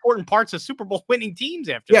of the important parts of Super Bowl winning teams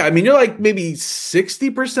after. Yeah, I mean, you're like maybe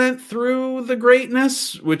 60% through the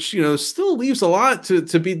greatness, which still leaves a lot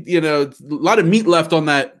to be, a lot of meat left on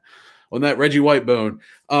that Reggie White bone.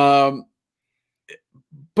 But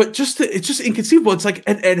it's just inconceivable. It's like,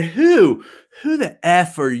 and who the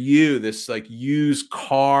F are you? This like used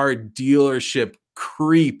car dealership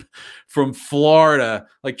creep from Florida,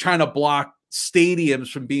 like trying to block stadiums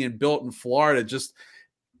from being built in Florida. Just,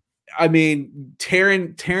 I mean,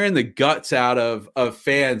 tearing the guts out of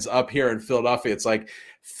fans up here in Philadelphia. It's like,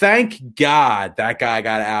 thank God that guy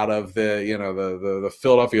got out of the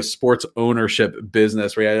Philadelphia sports ownership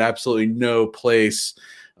business, where he had absolutely no place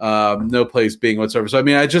being whatsoever. So I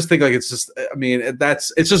mean, I just think like it's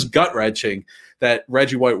just gut wrenching that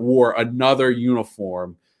Reggie White wore another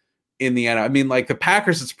uniform in the end. I mean, like the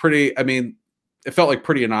Packers, it's pretty. I mean, it felt like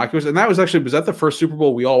pretty innocuous, and was that the first Super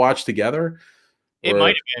Bowl we all watched together? It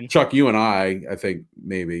might have been. Chuck, you and I think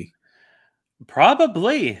maybe.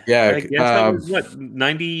 Probably. Yeah. I guess that was what,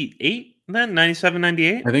 98 then? 97,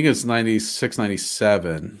 98? I think it's 96,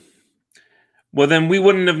 97. Well, then we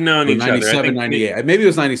wouldn't have known each other. 97, 98. Maybe it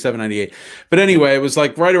was 97, 98. But anyway, it was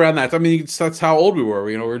like right around that. I mean, that's how old we were.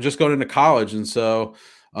 We were just going into college. And so,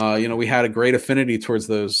 we had a great affinity towards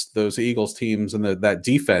those Eagles teams and that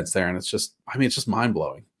defense there. And it's just mind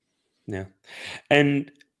blowing. Yeah.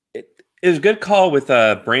 And it was a good call with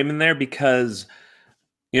Brayman there, because,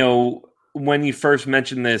 when you first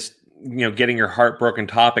mentioned this, getting your heart broken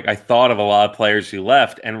topic, I thought of a lot of players who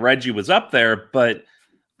left, and Reggie was up there, but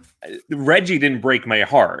Reggie didn't break my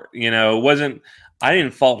heart. I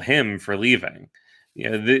didn't fault him for leaving.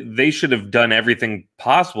 They should have done everything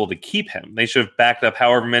possible to keep him. They should have backed up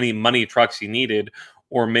however many money trucks he needed,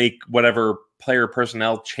 or make whatever player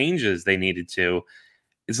personnel changes they needed to.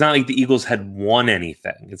 It's not like the Eagles had won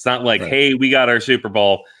anything. It's not like, hey, we got our Super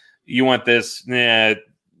Bowl. You want this? Nah,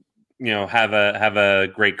 have a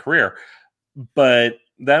great career. But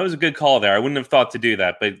that was a good call there. I wouldn't have thought to do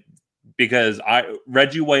that, but because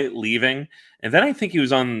Reggie White leaving, and then I think he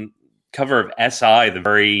was on cover of SI the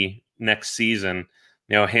very next season.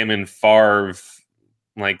 Him and Favre,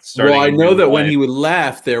 like, starting. Well, I know that when he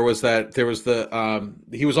left, he was on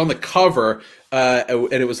the cover,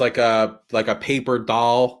 and it was like a paper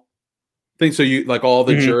doll thing. So you like all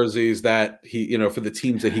the jerseys that he, for the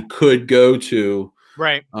teams that he could go to.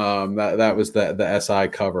 Right. That was the SI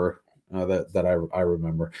cover that I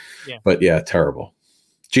remember. Yeah. But yeah, terrible.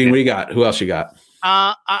 Gene, what do you got? Who else you got?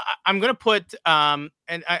 I'm going to put,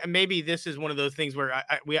 maybe this is one of those things where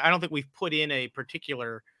I don't think we've put in a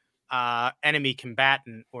particular enemy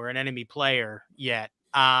combatant or an enemy player yet.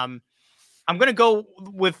 I'm going to go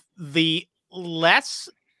with the less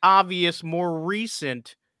obvious, more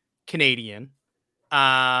recent Canadian,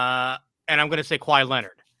 and I'm going to say Kawhi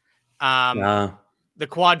Leonard. The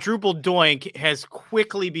quadruple doink has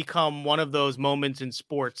quickly become one of those moments in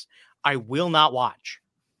sports I will not watch.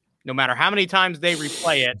 No matter how many times they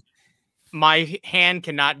replay it, my hand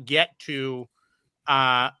cannot get to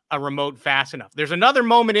a remote fast enough. There's another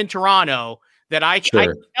moment in Toronto that I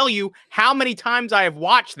can tell you how many times I have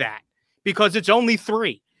watched that, because it's only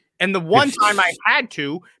 3. And the one time I had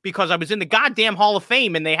to, because I was in the goddamn Hall of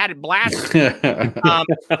Fame and they had it blasted.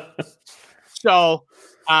 So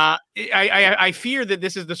I fear that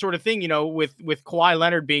this is the sort of thing, with Kawhi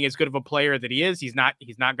Leonard being as good of a player that he is, he's not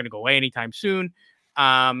going to go away anytime soon.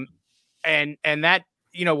 And that,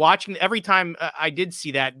 watching every time I did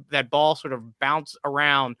see that ball sort of bounce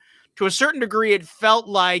around to a certain degree, it felt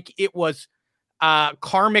like it was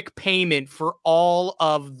karmic payment for all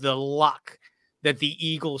of the luck that the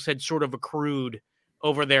Eagles had sort of accrued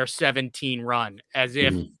over their 17 run, as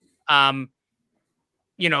if,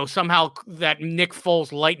 somehow that Nick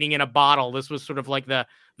Foles lightning in a bottle. This was sort of like the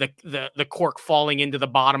cork falling into the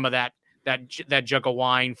bottom of that jug of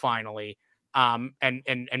wine finally, and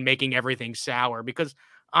making everything sour. Because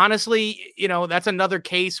honestly, that's another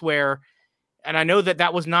case where, and I know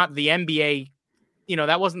that was not the NBA,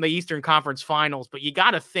 that wasn't the Eastern Conference Finals, but you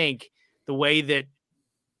got to think the way that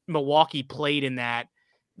Milwaukee played in that,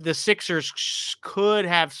 the Sixers could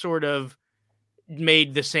have sort of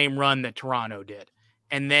made the same run that Toronto did.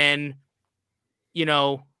 And then,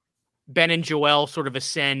 Ben and Joel sort of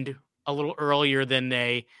ascend a little earlier than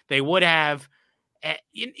they would have,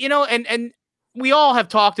 and we all have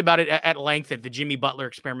talked about it at length that the Jimmy Butler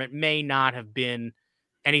experiment may not have been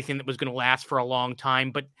anything that was going to last for a long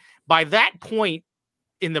time. But by that point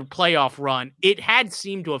in the playoff run, it had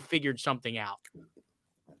seemed to have figured something out.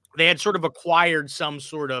 They had sort of acquired some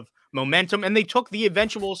sort of momentum, and they took the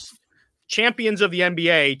eventual champions of the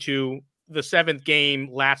NBA to the 7th game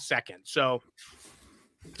last second. So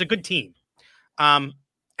it's a good team. And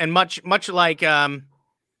much like, and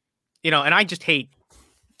I just hate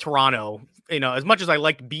Toronto, as much as I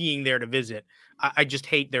liked being there to visit, I just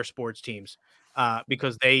hate their sports teams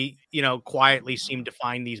because they, quietly seem to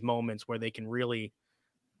find these moments where they can really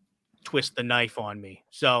twist the knife on me.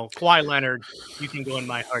 So Kawhi Leonard, you can go in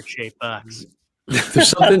my heart-shaped box. There's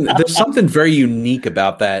something very unique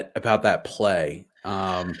about that play.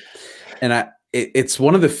 And it's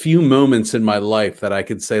one of the few moments in my life that I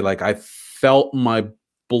could say, like, I felt my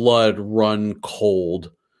blood run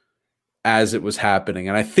cold as it was happening.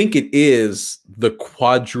 And I think it is the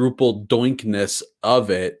quadruple doinkness of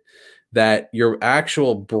it, that your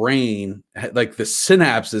actual brain, like the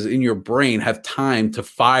synapses in your brain, have time to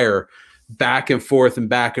fire back and forth,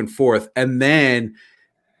 and then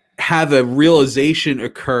have a realization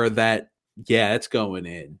occur that, yeah, it's going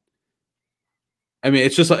in. I mean,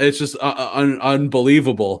 it's just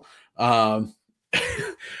unbelievable.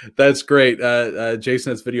 That's great.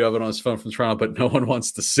 Jason has video of it on his phone from Toronto, but no one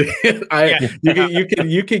wants to see it.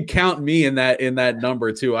 You can count me in that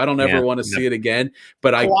number too. I don't ever want to see it again.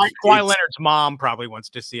 But Kawhi Leonard's mom probably wants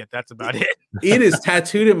to see it. That's about it. It is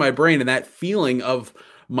tattooed in my brain, and that feeling of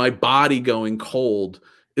my body going cold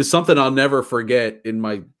is something I'll never forget in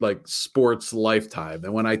my sports lifetime.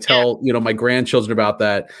 And when I tell my grandchildren about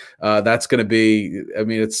that, that's going to be, I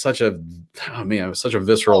mean, it's such a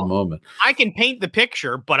visceral moment. I can paint the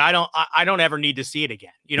picture, but I don't ever need to see it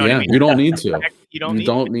again. You know what I mean? You don't need to. You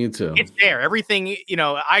don't need to. It's there. Everything,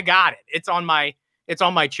 I got it. It's on my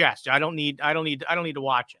chest. I don't need to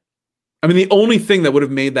watch it. I mean, the only thing that would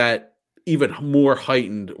have made that even more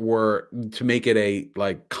heightened were to make it a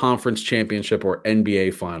conference championship or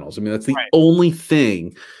NBA finals. I mean, that's the only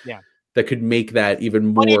thing that could make that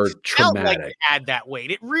even more traumatic. Like it had that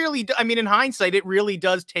weight. It really, I mean, in hindsight, it really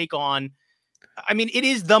does take on. I mean, it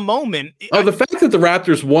is the moment. The fact that the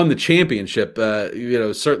Raptors won the championship,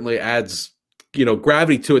 certainly adds,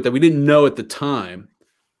 gravity to it that we didn't know at the time.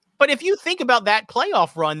 But if you think about that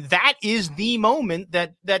playoff run, that is the moment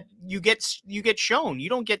that you get shown. You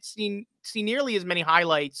don't get see nearly as many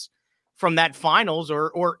highlights from that finals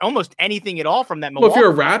or almost anything at all from that Milwaukee.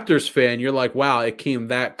 Well, if you're a Raptors fan, you're like, wow, it came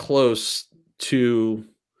that close to,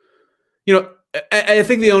 I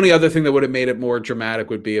think the only other thing that would have made it more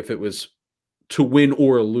dramatic would be if it was to win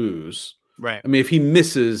or lose. Right. I mean, if he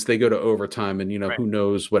misses, they go to overtime and, who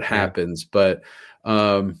knows what happens. But,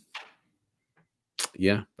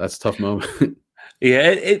 yeah, that's a tough moment.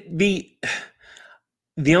 The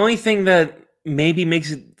only thing that maybe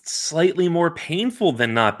makes it slightly more painful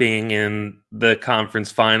than not being in the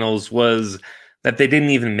conference finals was that they didn't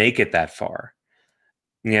even make it that far.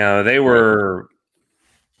 They were.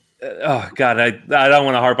 Oh God, I don't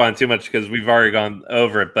want to harp on too much because we've already gone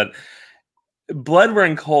over it. But blood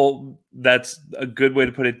run cold. That's a good way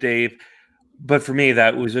to put it, Dave. But for me,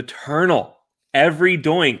 that was eternal. Every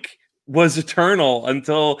doink was eternal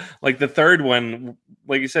until the third one,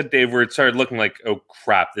 like you said, Dave, where it started looking like, oh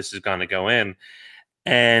crap, this is going to go in.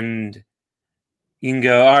 And you can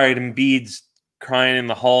go, all right, Embiid's crying in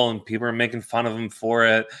the hall and people are making fun of him for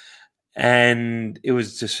it. And it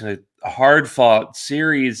was just a hard fought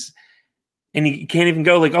series. And you can't even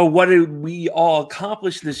go like, oh, what did we all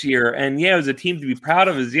accomplish this year? And yeah, it was a team to be proud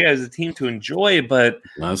of. It was a team to enjoy. But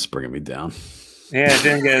that's bringing me down. Yeah, it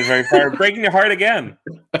didn't get us very far. Breaking your heart again.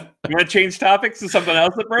 You want to change topics to something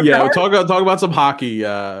else that broke? Yeah, we'll talk about some hockey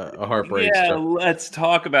heartbreaks. Yeah, let's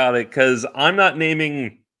talk about it because I'm not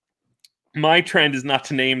naming. My trend is not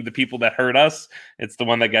to name the people that hurt us. It's the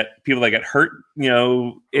one that got people that get hurt.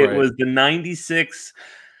 It was the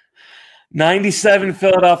 96-97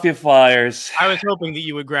 Philadelphia Flyers. I was hoping that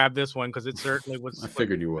you would grab this one because it certainly was. I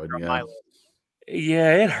figured you would.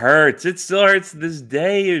 Yeah, it hurts. It still hurts to this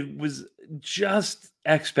day. It was just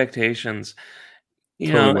expectations,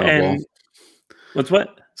 and what's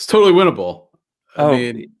what? It's totally winnable. I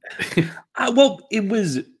mean, well, it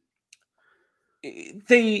was.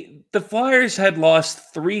 The Flyers had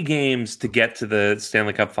lost 3 games to get to the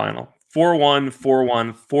Stanley Cup final. 4-1,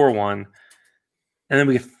 4-1, 4-1. And then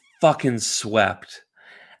we get fucking swept.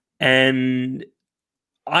 And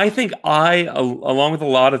I think along with a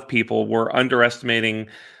lot of people, were underestimating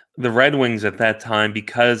the Red Wings at that time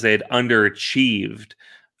because they had underachieved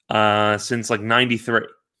since like 93.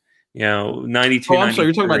 92, Oh, I'm sorry.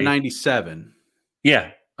 You're talking about 93. 97.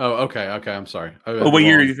 Yeah. Oh, okay. I'm sorry. What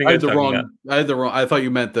year do you think I had the wrong? I thought you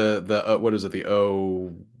meant the what is it? The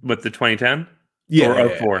With the 2010? Yeah, or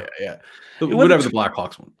 04? Yeah. Whatever the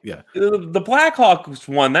Blackhawks one. Yeah. The Blackhawks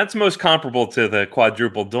one, that's most comparable to the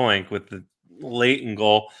quadruple doink with the Leighton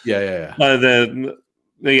goal. Yeah. Leighton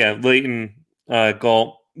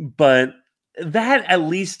goal. But that, at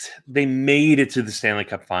least they made it to the Stanley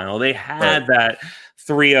Cup final. They had that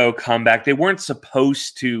 3-0 comeback. They weren't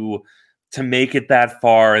supposed to make it that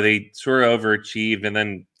far. They sort of overachieved, and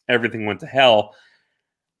then everything went to hell.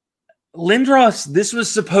 Lindros, this was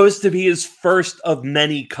supposed to be his first of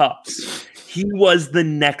many cups. He was the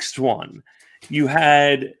next one. You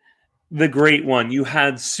had the great one. You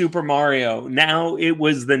had Super Mario. Now it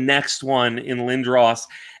was the next one in Lindros,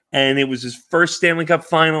 and it was his first Stanley Cup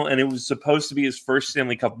final, and it was supposed to be his first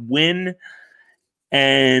Stanley Cup win,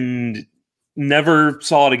 and never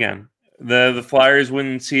saw it again. The Flyers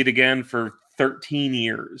wouldn't see it again for 13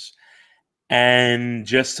 years. And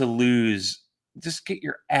just to lose, just get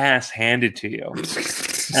your ass handed to you.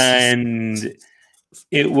 And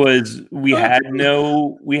it was, we had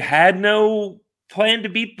no plan to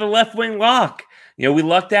beat the left wing lock. We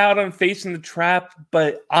lucked out on facing the trap,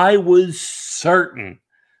 but I was certain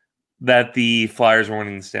that the Flyers were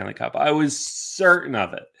winning the Stanley Cup. I was certain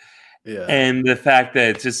of it. Yeah. And the fact that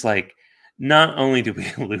it's just like, not only did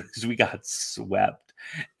we lose, we got swept,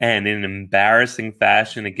 and in an embarrassing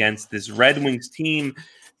fashion against this Red Wings team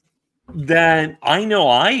that I know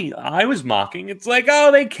I was mocking. It's like,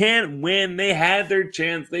 oh, they can't win. They had their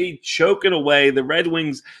chance. They choke it away. The Red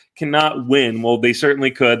Wings cannot win. Well, they certainly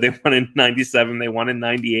could. They won in 97. They won in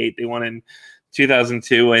 98. They won in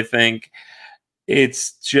 2002, I think.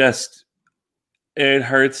 It's just, it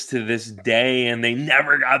hurts to this day, and they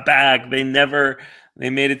never got back. They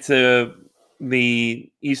made it to the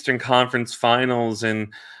Eastern Conference Finals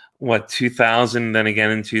in 2000, then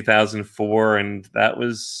again in 2004, and that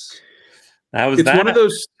was it's one of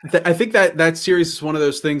those. I think that series is one of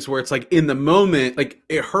those things where it's like in the moment, like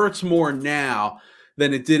it hurts more now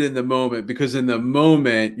than it did in the moment, because in the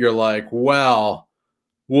moment you're like, well,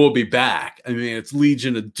 we'll be back. I mean, it's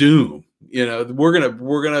Legion of Doom. We're gonna come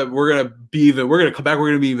back.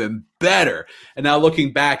 We're gonna be even better. And now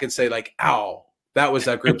looking back and say like, ow. That was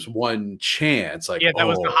that group's one chance. Like, that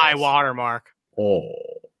was the high water mark. Oh,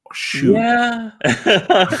 shoot. Yeah.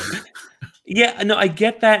 Yeah, no, I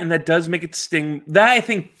get that, and that does make it sting. That, I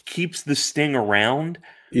think, keeps the sting around.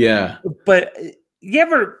 Yeah. But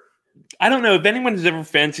I don't know if anyone has ever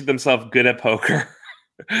fancied themselves good at poker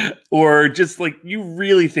or just like you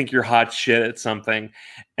really think you're hot shit at something,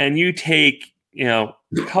 and you take, a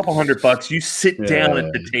couple $100, you sit down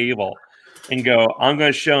at the table and go, I'm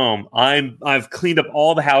going to show them. I've cleaned up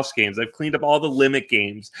all the house games. I've cleaned up all the limit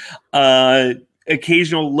games.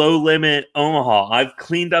 Occasional low limit Omaha. I've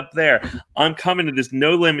cleaned up there. I'm coming to this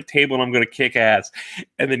no limit table and I'm going to kick ass.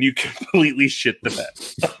 And then you completely shit the bed.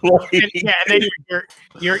 And then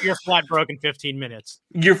you're flat broke in 15 minutes.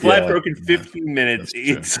 You're flat broke in 15 minutes.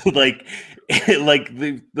 It's like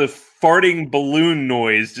the farting balloon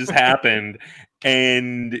noise just happened.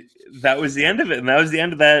 And that was the end of it. And that was the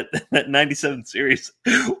end of that 97 series.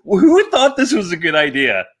 Who thought this was a good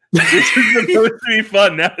idea? This is supposed to be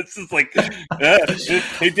fun. Now it's just like,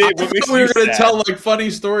 hey Dave, what makes we were going to tell like funny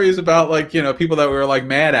stories about like, people that we were like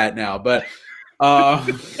mad at now, but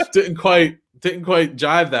didn't quite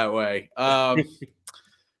jive that way. All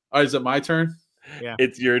right, is it my turn? Yeah,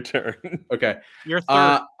 it's your turn. Okay, your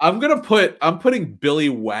third. I'm putting Billy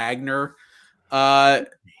Wagner I'm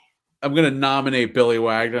going to nominate Billy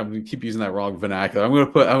Wagner. I'm going to keep using that wrong vernacular. I'm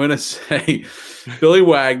going to say Billy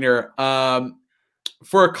Wagner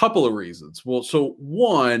for a couple of reasons. Well, so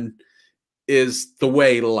one is the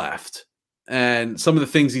way he left and some of the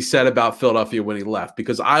things he said about Philadelphia when he left,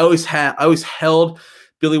 because I always held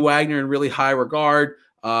Billy Wagner in really high regard.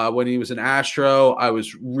 When he was an Astro, I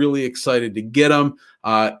was really excited to get him.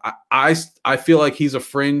 I feel like he's a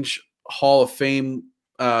fringe Hall of Fame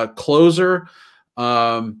closer.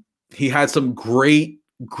 He had some great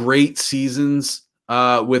seasons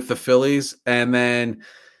with the Phillies. And then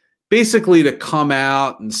basically to come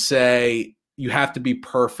out and say, you have to be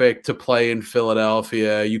perfect to play in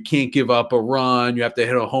Philadelphia. You can't give up a run. You have to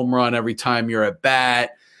hit a home run every time you're at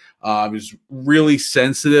bat. He was really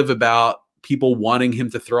sensitive about people wanting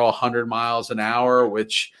him to throw 100 miles an hour,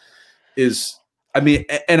 which is, I mean,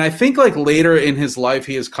 and I think like later in his life,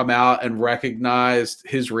 he has come out and recognized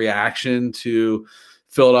his reaction to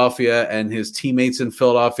Philadelphia and his teammates in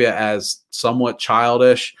Philadelphia as somewhat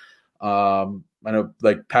childish. I know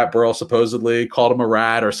like Pat Burrell supposedly called him a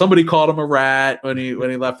rat, or somebody called him a rat when he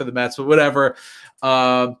left for the Mets, but whatever.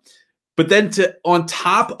 But then on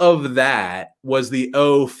top of that was the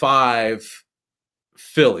 05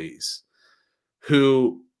 Phillies,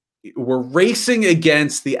 who were racing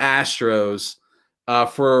against the Astros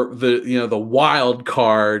for the wild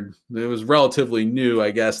card. It was relatively new, I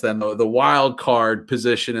guess, then the wild card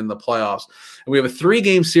position in the playoffs. And we have a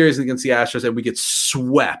 3-game series against the Astros, and we get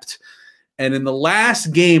swept. And in the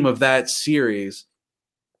last game of that series,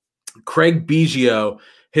 Craig Biggio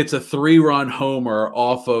hits a 3-run homer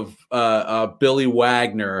off of Billy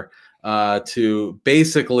Wagner to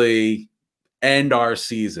basically end our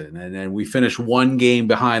season. And then we finished 1 game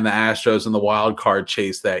behind the Astros in the wild card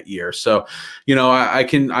chase that year. So, I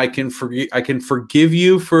can forgive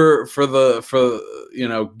you for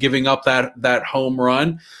giving up that home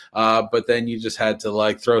run. But then you just had to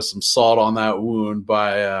like throw some salt on that wound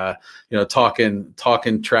by,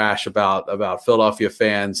 talking trash about Philadelphia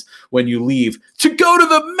fans when you leave to go to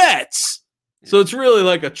the Mets. So it's really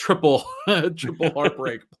like a triple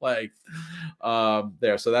heartbreak play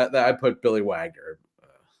there. So that I put Billy Wagner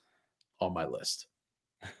on my list.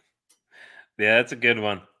 Yeah, that's a good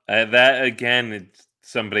one. That again,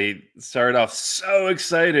 somebody started off so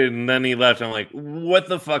excited and then he left. I'm like, what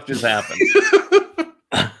the fuck just happened?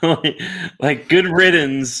 like good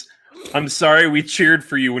riddance. I'm sorry we cheered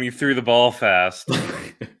for you when you threw the ball fast.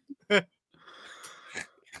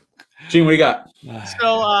 Gene, what do you got?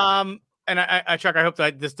 So and I Chuck, I hope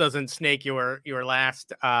that this doesn't snake your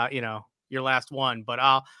last your last one, but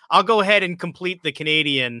I'll go ahead and complete the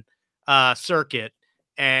Canadian circuit,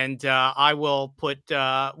 and I will put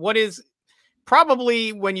what is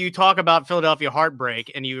probably, when you talk about Philadelphia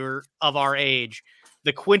heartbreak and you're of our age,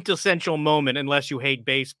 the quintessential moment, unless you hate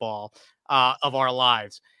baseball, of our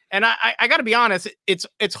lives. And I got to be honest,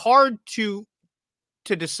 it's hard to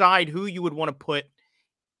decide who you would want to put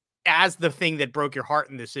as the thing that broke your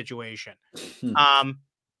heart in this situation.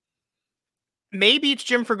 Maybe it's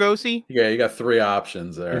Jim Fregosi. Yeah, you got 3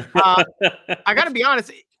 options there. I got to be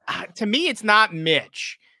honest. To me, it's not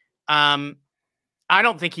Mitch. I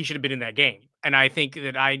don't think he should have been in that game. And I think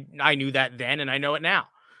that I knew that then, and I know it now.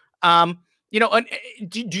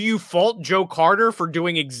 Do you fault Joe Carter for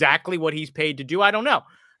doing exactly what he's paid to do? I don't know.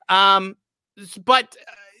 But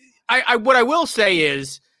what I will say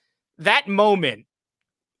is that moment,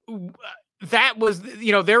 that was,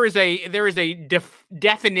 there is a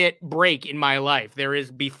definite break in my life. There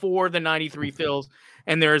is before the 93 Phils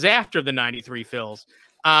and there is after the 93 Phils.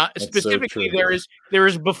 Specifically, so there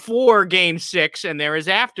is before Game 6 and there is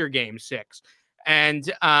after Game 6.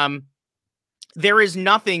 And there is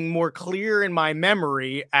nothing more clear in my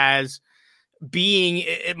memory as being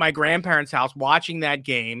at my grandparents' house, watching that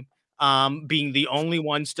game, being the only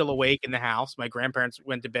one still awake in the house. My grandparents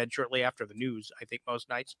went to bed shortly after the news, I think, most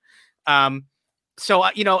nights. So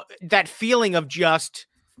that feeling of just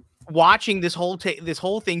watching this whole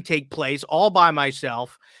thing take place all by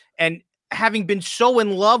myself, and having been so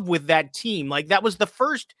in love with that team. Like, that was the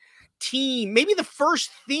first team, maybe the first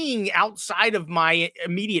thing outside of my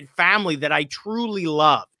immediate family that I truly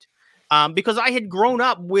loved. Because I had grown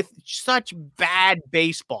up with such bad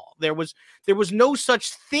baseball. There was no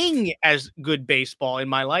such thing as good baseball in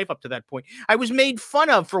my life up to that point. I was made fun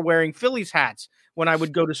of for wearing Phillies hats when I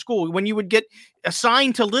would go to school. When you would get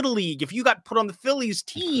assigned to Little League, if you got put on the Phillies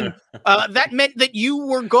team, that meant that you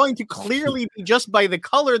were going to clearly be, just by the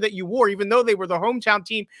color that you wore, even though they were the hometown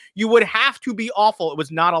team, you would have to be awful. It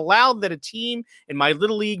was not allowed that a team in my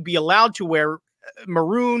Little League be allowed to wear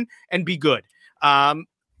maroon and be good.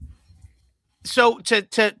 so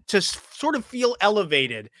to sort of feel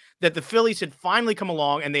elevated that the Phillies had finally come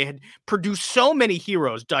along and they had produced so many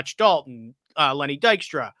heroes, Dutch Dalton, Lenny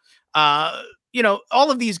Dykstra,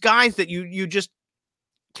 all of these guys that you just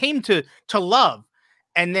came to love,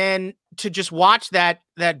 and then to just watch that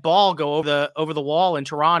ball go over the wall in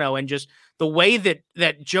Toronto, and just the way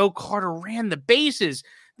that Joe Carter ran the bases.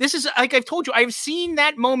 This is, like I've told you, I've seen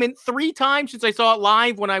that moment 3 times since I saw it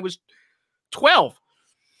live when I was 12.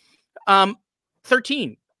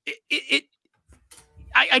 13.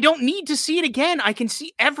 I don't need to see it again. I can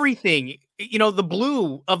see everything. The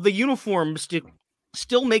blue of the uniform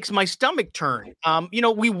still makes my stomach turn.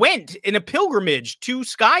 We went in a pilgrimage to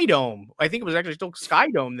Sky Dome. I think it was actually still Sky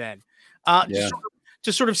Dome then.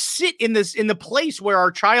 To sort of sit in the place where our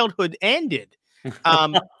childhood ended.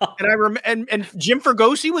 And I remember, and Jim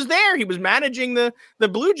Fregosi was there. He was managing the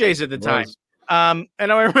Blue Jays at the time. And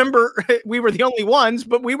I remember we were the only ones,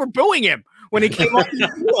 but we were booing him when he came off the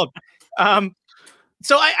field.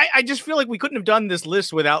 So I just feel like we couldn't have done this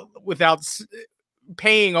list without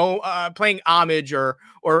paying homage or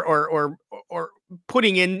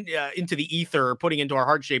putting into the ether, or putting into our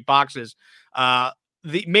heart-shaped boxes.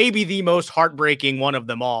 Maybe the most heartbreaking one of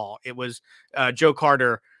them all. It was Joe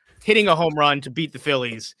Carter hitting a home run to beat the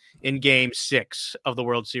Phillies in Game 6 of the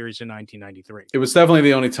World Series in 1993. It was definitely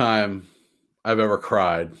the only time I've ever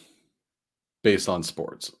cried based on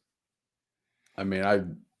sports. I mean,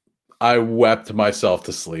 I wept myself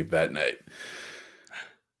to sleep that night.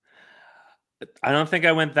 I don't think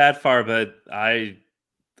I went that far, but I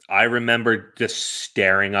remember just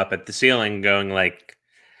staring up at the ceiling, going like,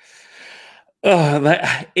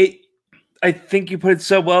 I think you put it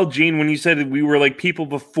so well, Gene, when you said we were like people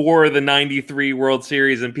before the 93 World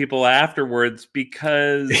Series and people afterwards,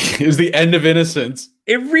 because it was the end of innocence.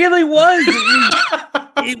 It really was.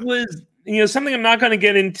 It was something I'm not going to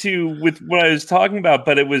get into with what I was talking about,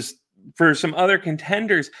 but it was for some other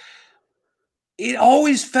contenders. It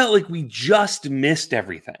always felt like we just missed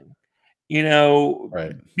everything.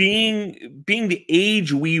 Right. Being the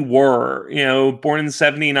age we were, born in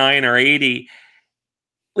 79 or 80,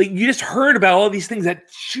 like you just heard about all these things that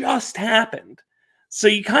just happened. So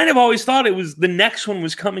you kind of always thought it was the next one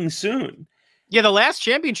was coming soon. Yeah, the last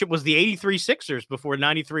championship was the 83 Sixers before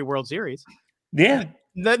 93 World Series. Yeah.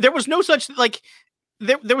 There was no such,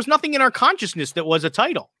 there was nothing in our consciousness that was a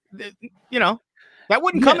title. That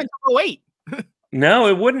wouldn't come until 08. No,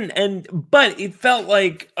 it wouldn't. But it felt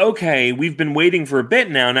like, okay, we've been waiting for a bit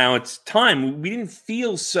now. Now it's time. We didn't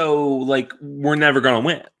feel so like we're never going to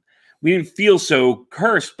win. We didn't feel so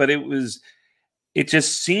cursed, but it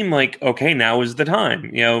just seemed like, okay, now is the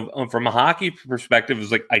time. From a hockey perspective, it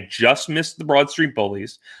was like, I just missed the Broad Street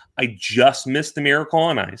Bullies. I just missed the Miracle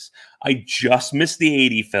on Ice. I just missed the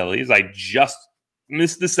 80 Phillies. I just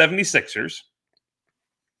missed the 76ers.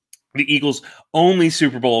 The Eagles' only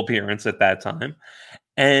Super Bowl appearance at that time.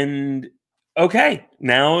 And okay,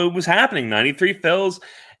 now it was happening. 93 Phils.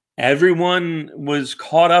 Everyone was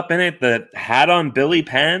caught up in it that had on Billy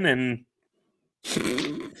Penn, and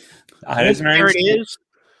there it is.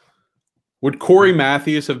 Would Corey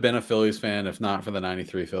Matthews have been a Phillies fan if not for the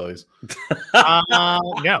 93 Phillies? No,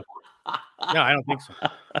 I don't think so.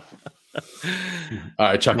 All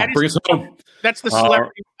right, Chuck, bring us home. That's the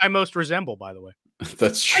celebrity I most resemble, by the way.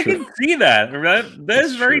 That's true. I can see that. That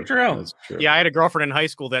is very true. That's true. Yeah, I had a girlfriend in high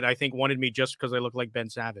school that I think wanted me just because I look like Ben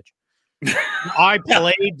Savage. I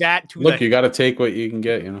played that to Look, you got to take what you can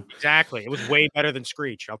get, Exactly. It was way better than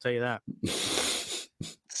Screech, I'll tell you that.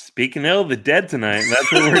 Speaking of the dead tonight,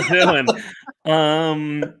 that's what we're doing.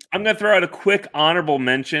 I'm going to throw out a quick honorable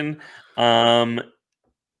mention.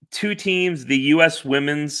 2 teams, the U.S.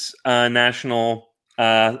 women's national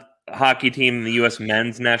hockey team and the U.S.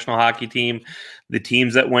 men's national hockey team, the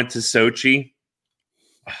teams that went to Sochi.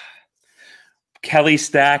 Kelly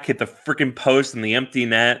Stack hit the freaking post in the empty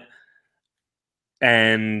net,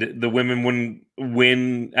 and the women wouldn't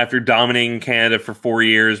win after dominating Canada for 4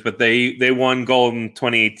 years, but they won gold in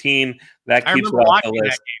 2018. That keeps it off the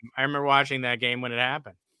list. I remember watching that game when it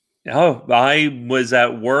happened. Oh, I was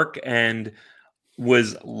at work and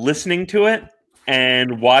was listening to it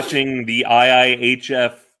and watching the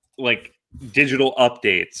IIHF digital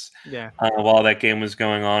updates while that game was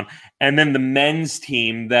going on. And then the men's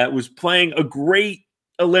team that was playing a great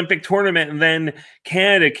Olympic tournament, and then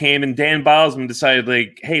Canada came and Dan Bilesman decided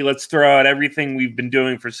hey, let's throw out everything we've been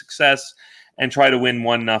doing for success and try to win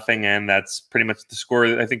 1-0, and that's pretty much the score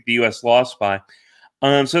that I think the U.S. lost by.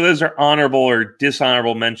 So those are honorable or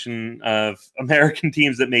dishonorable mention of American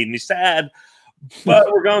teams that made me sad.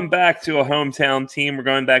 But we're going back to a hometown team. We're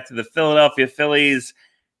going back to the Philadelphia Phillies.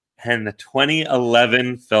 and the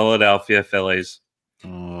 2011 Philadelphia Phillies.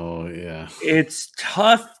 Oh, yeah. It's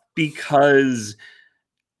tough because,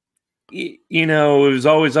 you know, it was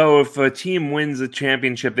always, if a team wins the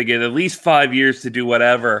championship, they get at least 5 years to do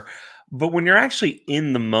whatever. But when you're actually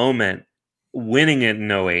in the moment, winning it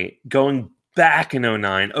in 08, going back in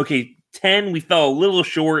 09, okay, 10, we fell a little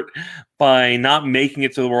short by not making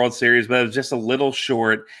it to the World Series, but it was just a little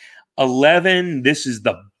short. 11, this is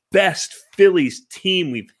the best Phillies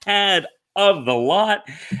team we've had of the lot.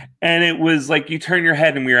 And it was like you turn your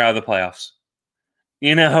head and we were out of the playoffs.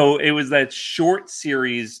 You know, it was that short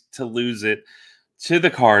series to lose it to the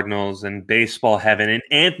Cardinals and baseball heaven. And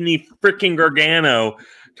Anthony freaking Gargano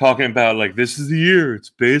talking about, like, this is the year. It's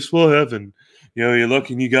baseball heaven. You know, you look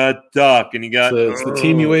and you got Doc and you got... It's the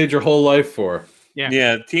team you waged your whole life for.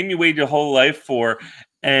 Yeah, team you waged your whole life for.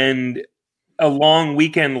 And a long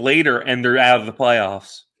weekend later, and they're out of the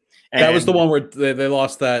playoffs. And that was the one where they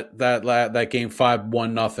lost that game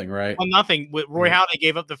 5-1-0, right? 1-0. With Roy Halladay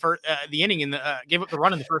gave up the first the inning gave up the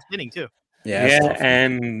run in the first inning too. Yeah,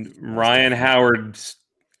 and Ryan Howard's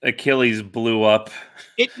Achilles blew up.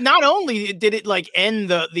 It not only did it like end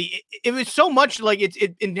it was so much like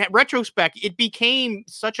it in retrospect it became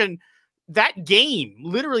such that game,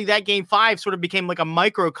 literally that game 5 sort of became like a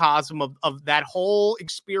microcosm of that whole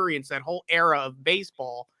experience, that whole era of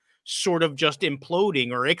baseball sort of just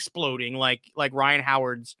imploding or exploding like Ryan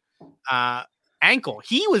Howard's ankle.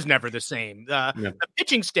 He was never the same. The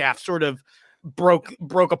pitching staff sort of broke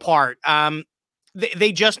apart.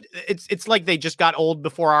 They just it's like they just got old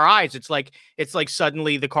before our eyes. It's like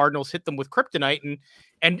suddenly the Cardinals hit them with kryptonite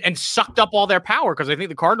and sucked up all their power, because I think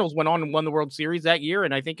the Cardinals went on and won the World Series that year,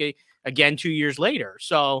 and I think again 2 years later.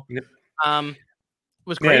 So it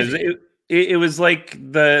was crazy. Yeah, it was like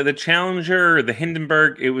the Challenger, the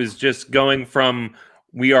Hindenburg. It was just going from,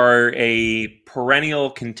 we are a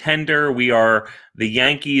perennial contender, we are the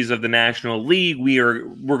Yankees of the National League,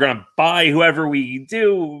 we're going to buy whoever we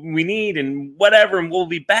need and whatever, and we'll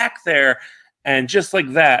be back there. And just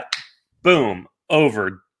like that, boom,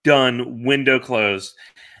 over, done, window closed,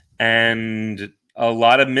 and a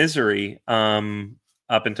lot of misery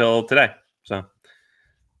up until today. So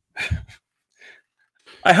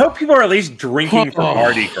I hope people are at least drinking for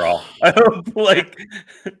Mardi Gras. I hope, like,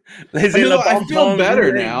 I feel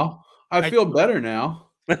better now. I feel better now.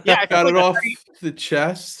 Yeah, I got it off the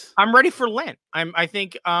chest. I'm ready for Lent. I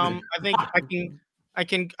think I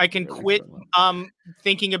can quit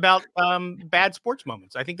thinking about bad sports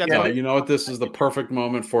moments. I think that's you know what this is the perfect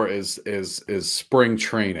moment for is spring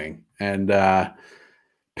training. And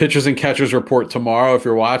pitchers and catchers report tomorrow if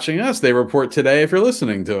you're watching us. They report today if you're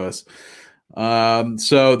listening to us.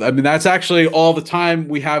 So I mean, that's actually all the time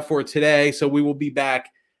we have for today. So we will be back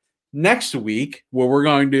next week where we're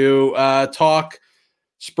going to talk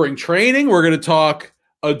spring training. We're going to talk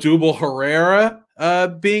Odubel Herrera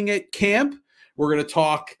being at camp. We're going to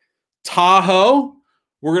talk Tahoe.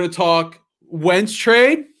 We're going to talk Wentz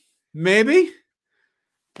trade, maybe.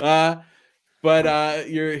 But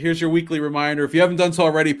here's your weekly reminder. If you haven't done so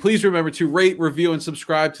already, please remember to rate, review, and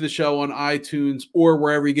subscribe to the show on iTunes or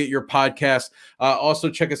wherever you get your podcasts. Also,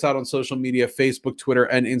 check us out on social media, Facebook, Twitter,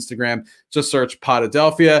 and Instagram. Just search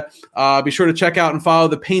Podadelphia. Be sure to check out and follow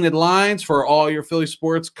the Painted Lines for all your Philly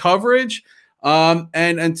sports coverage. And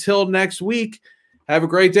until next week, have a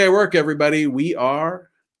great day at work, everybody. We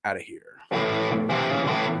are out of here.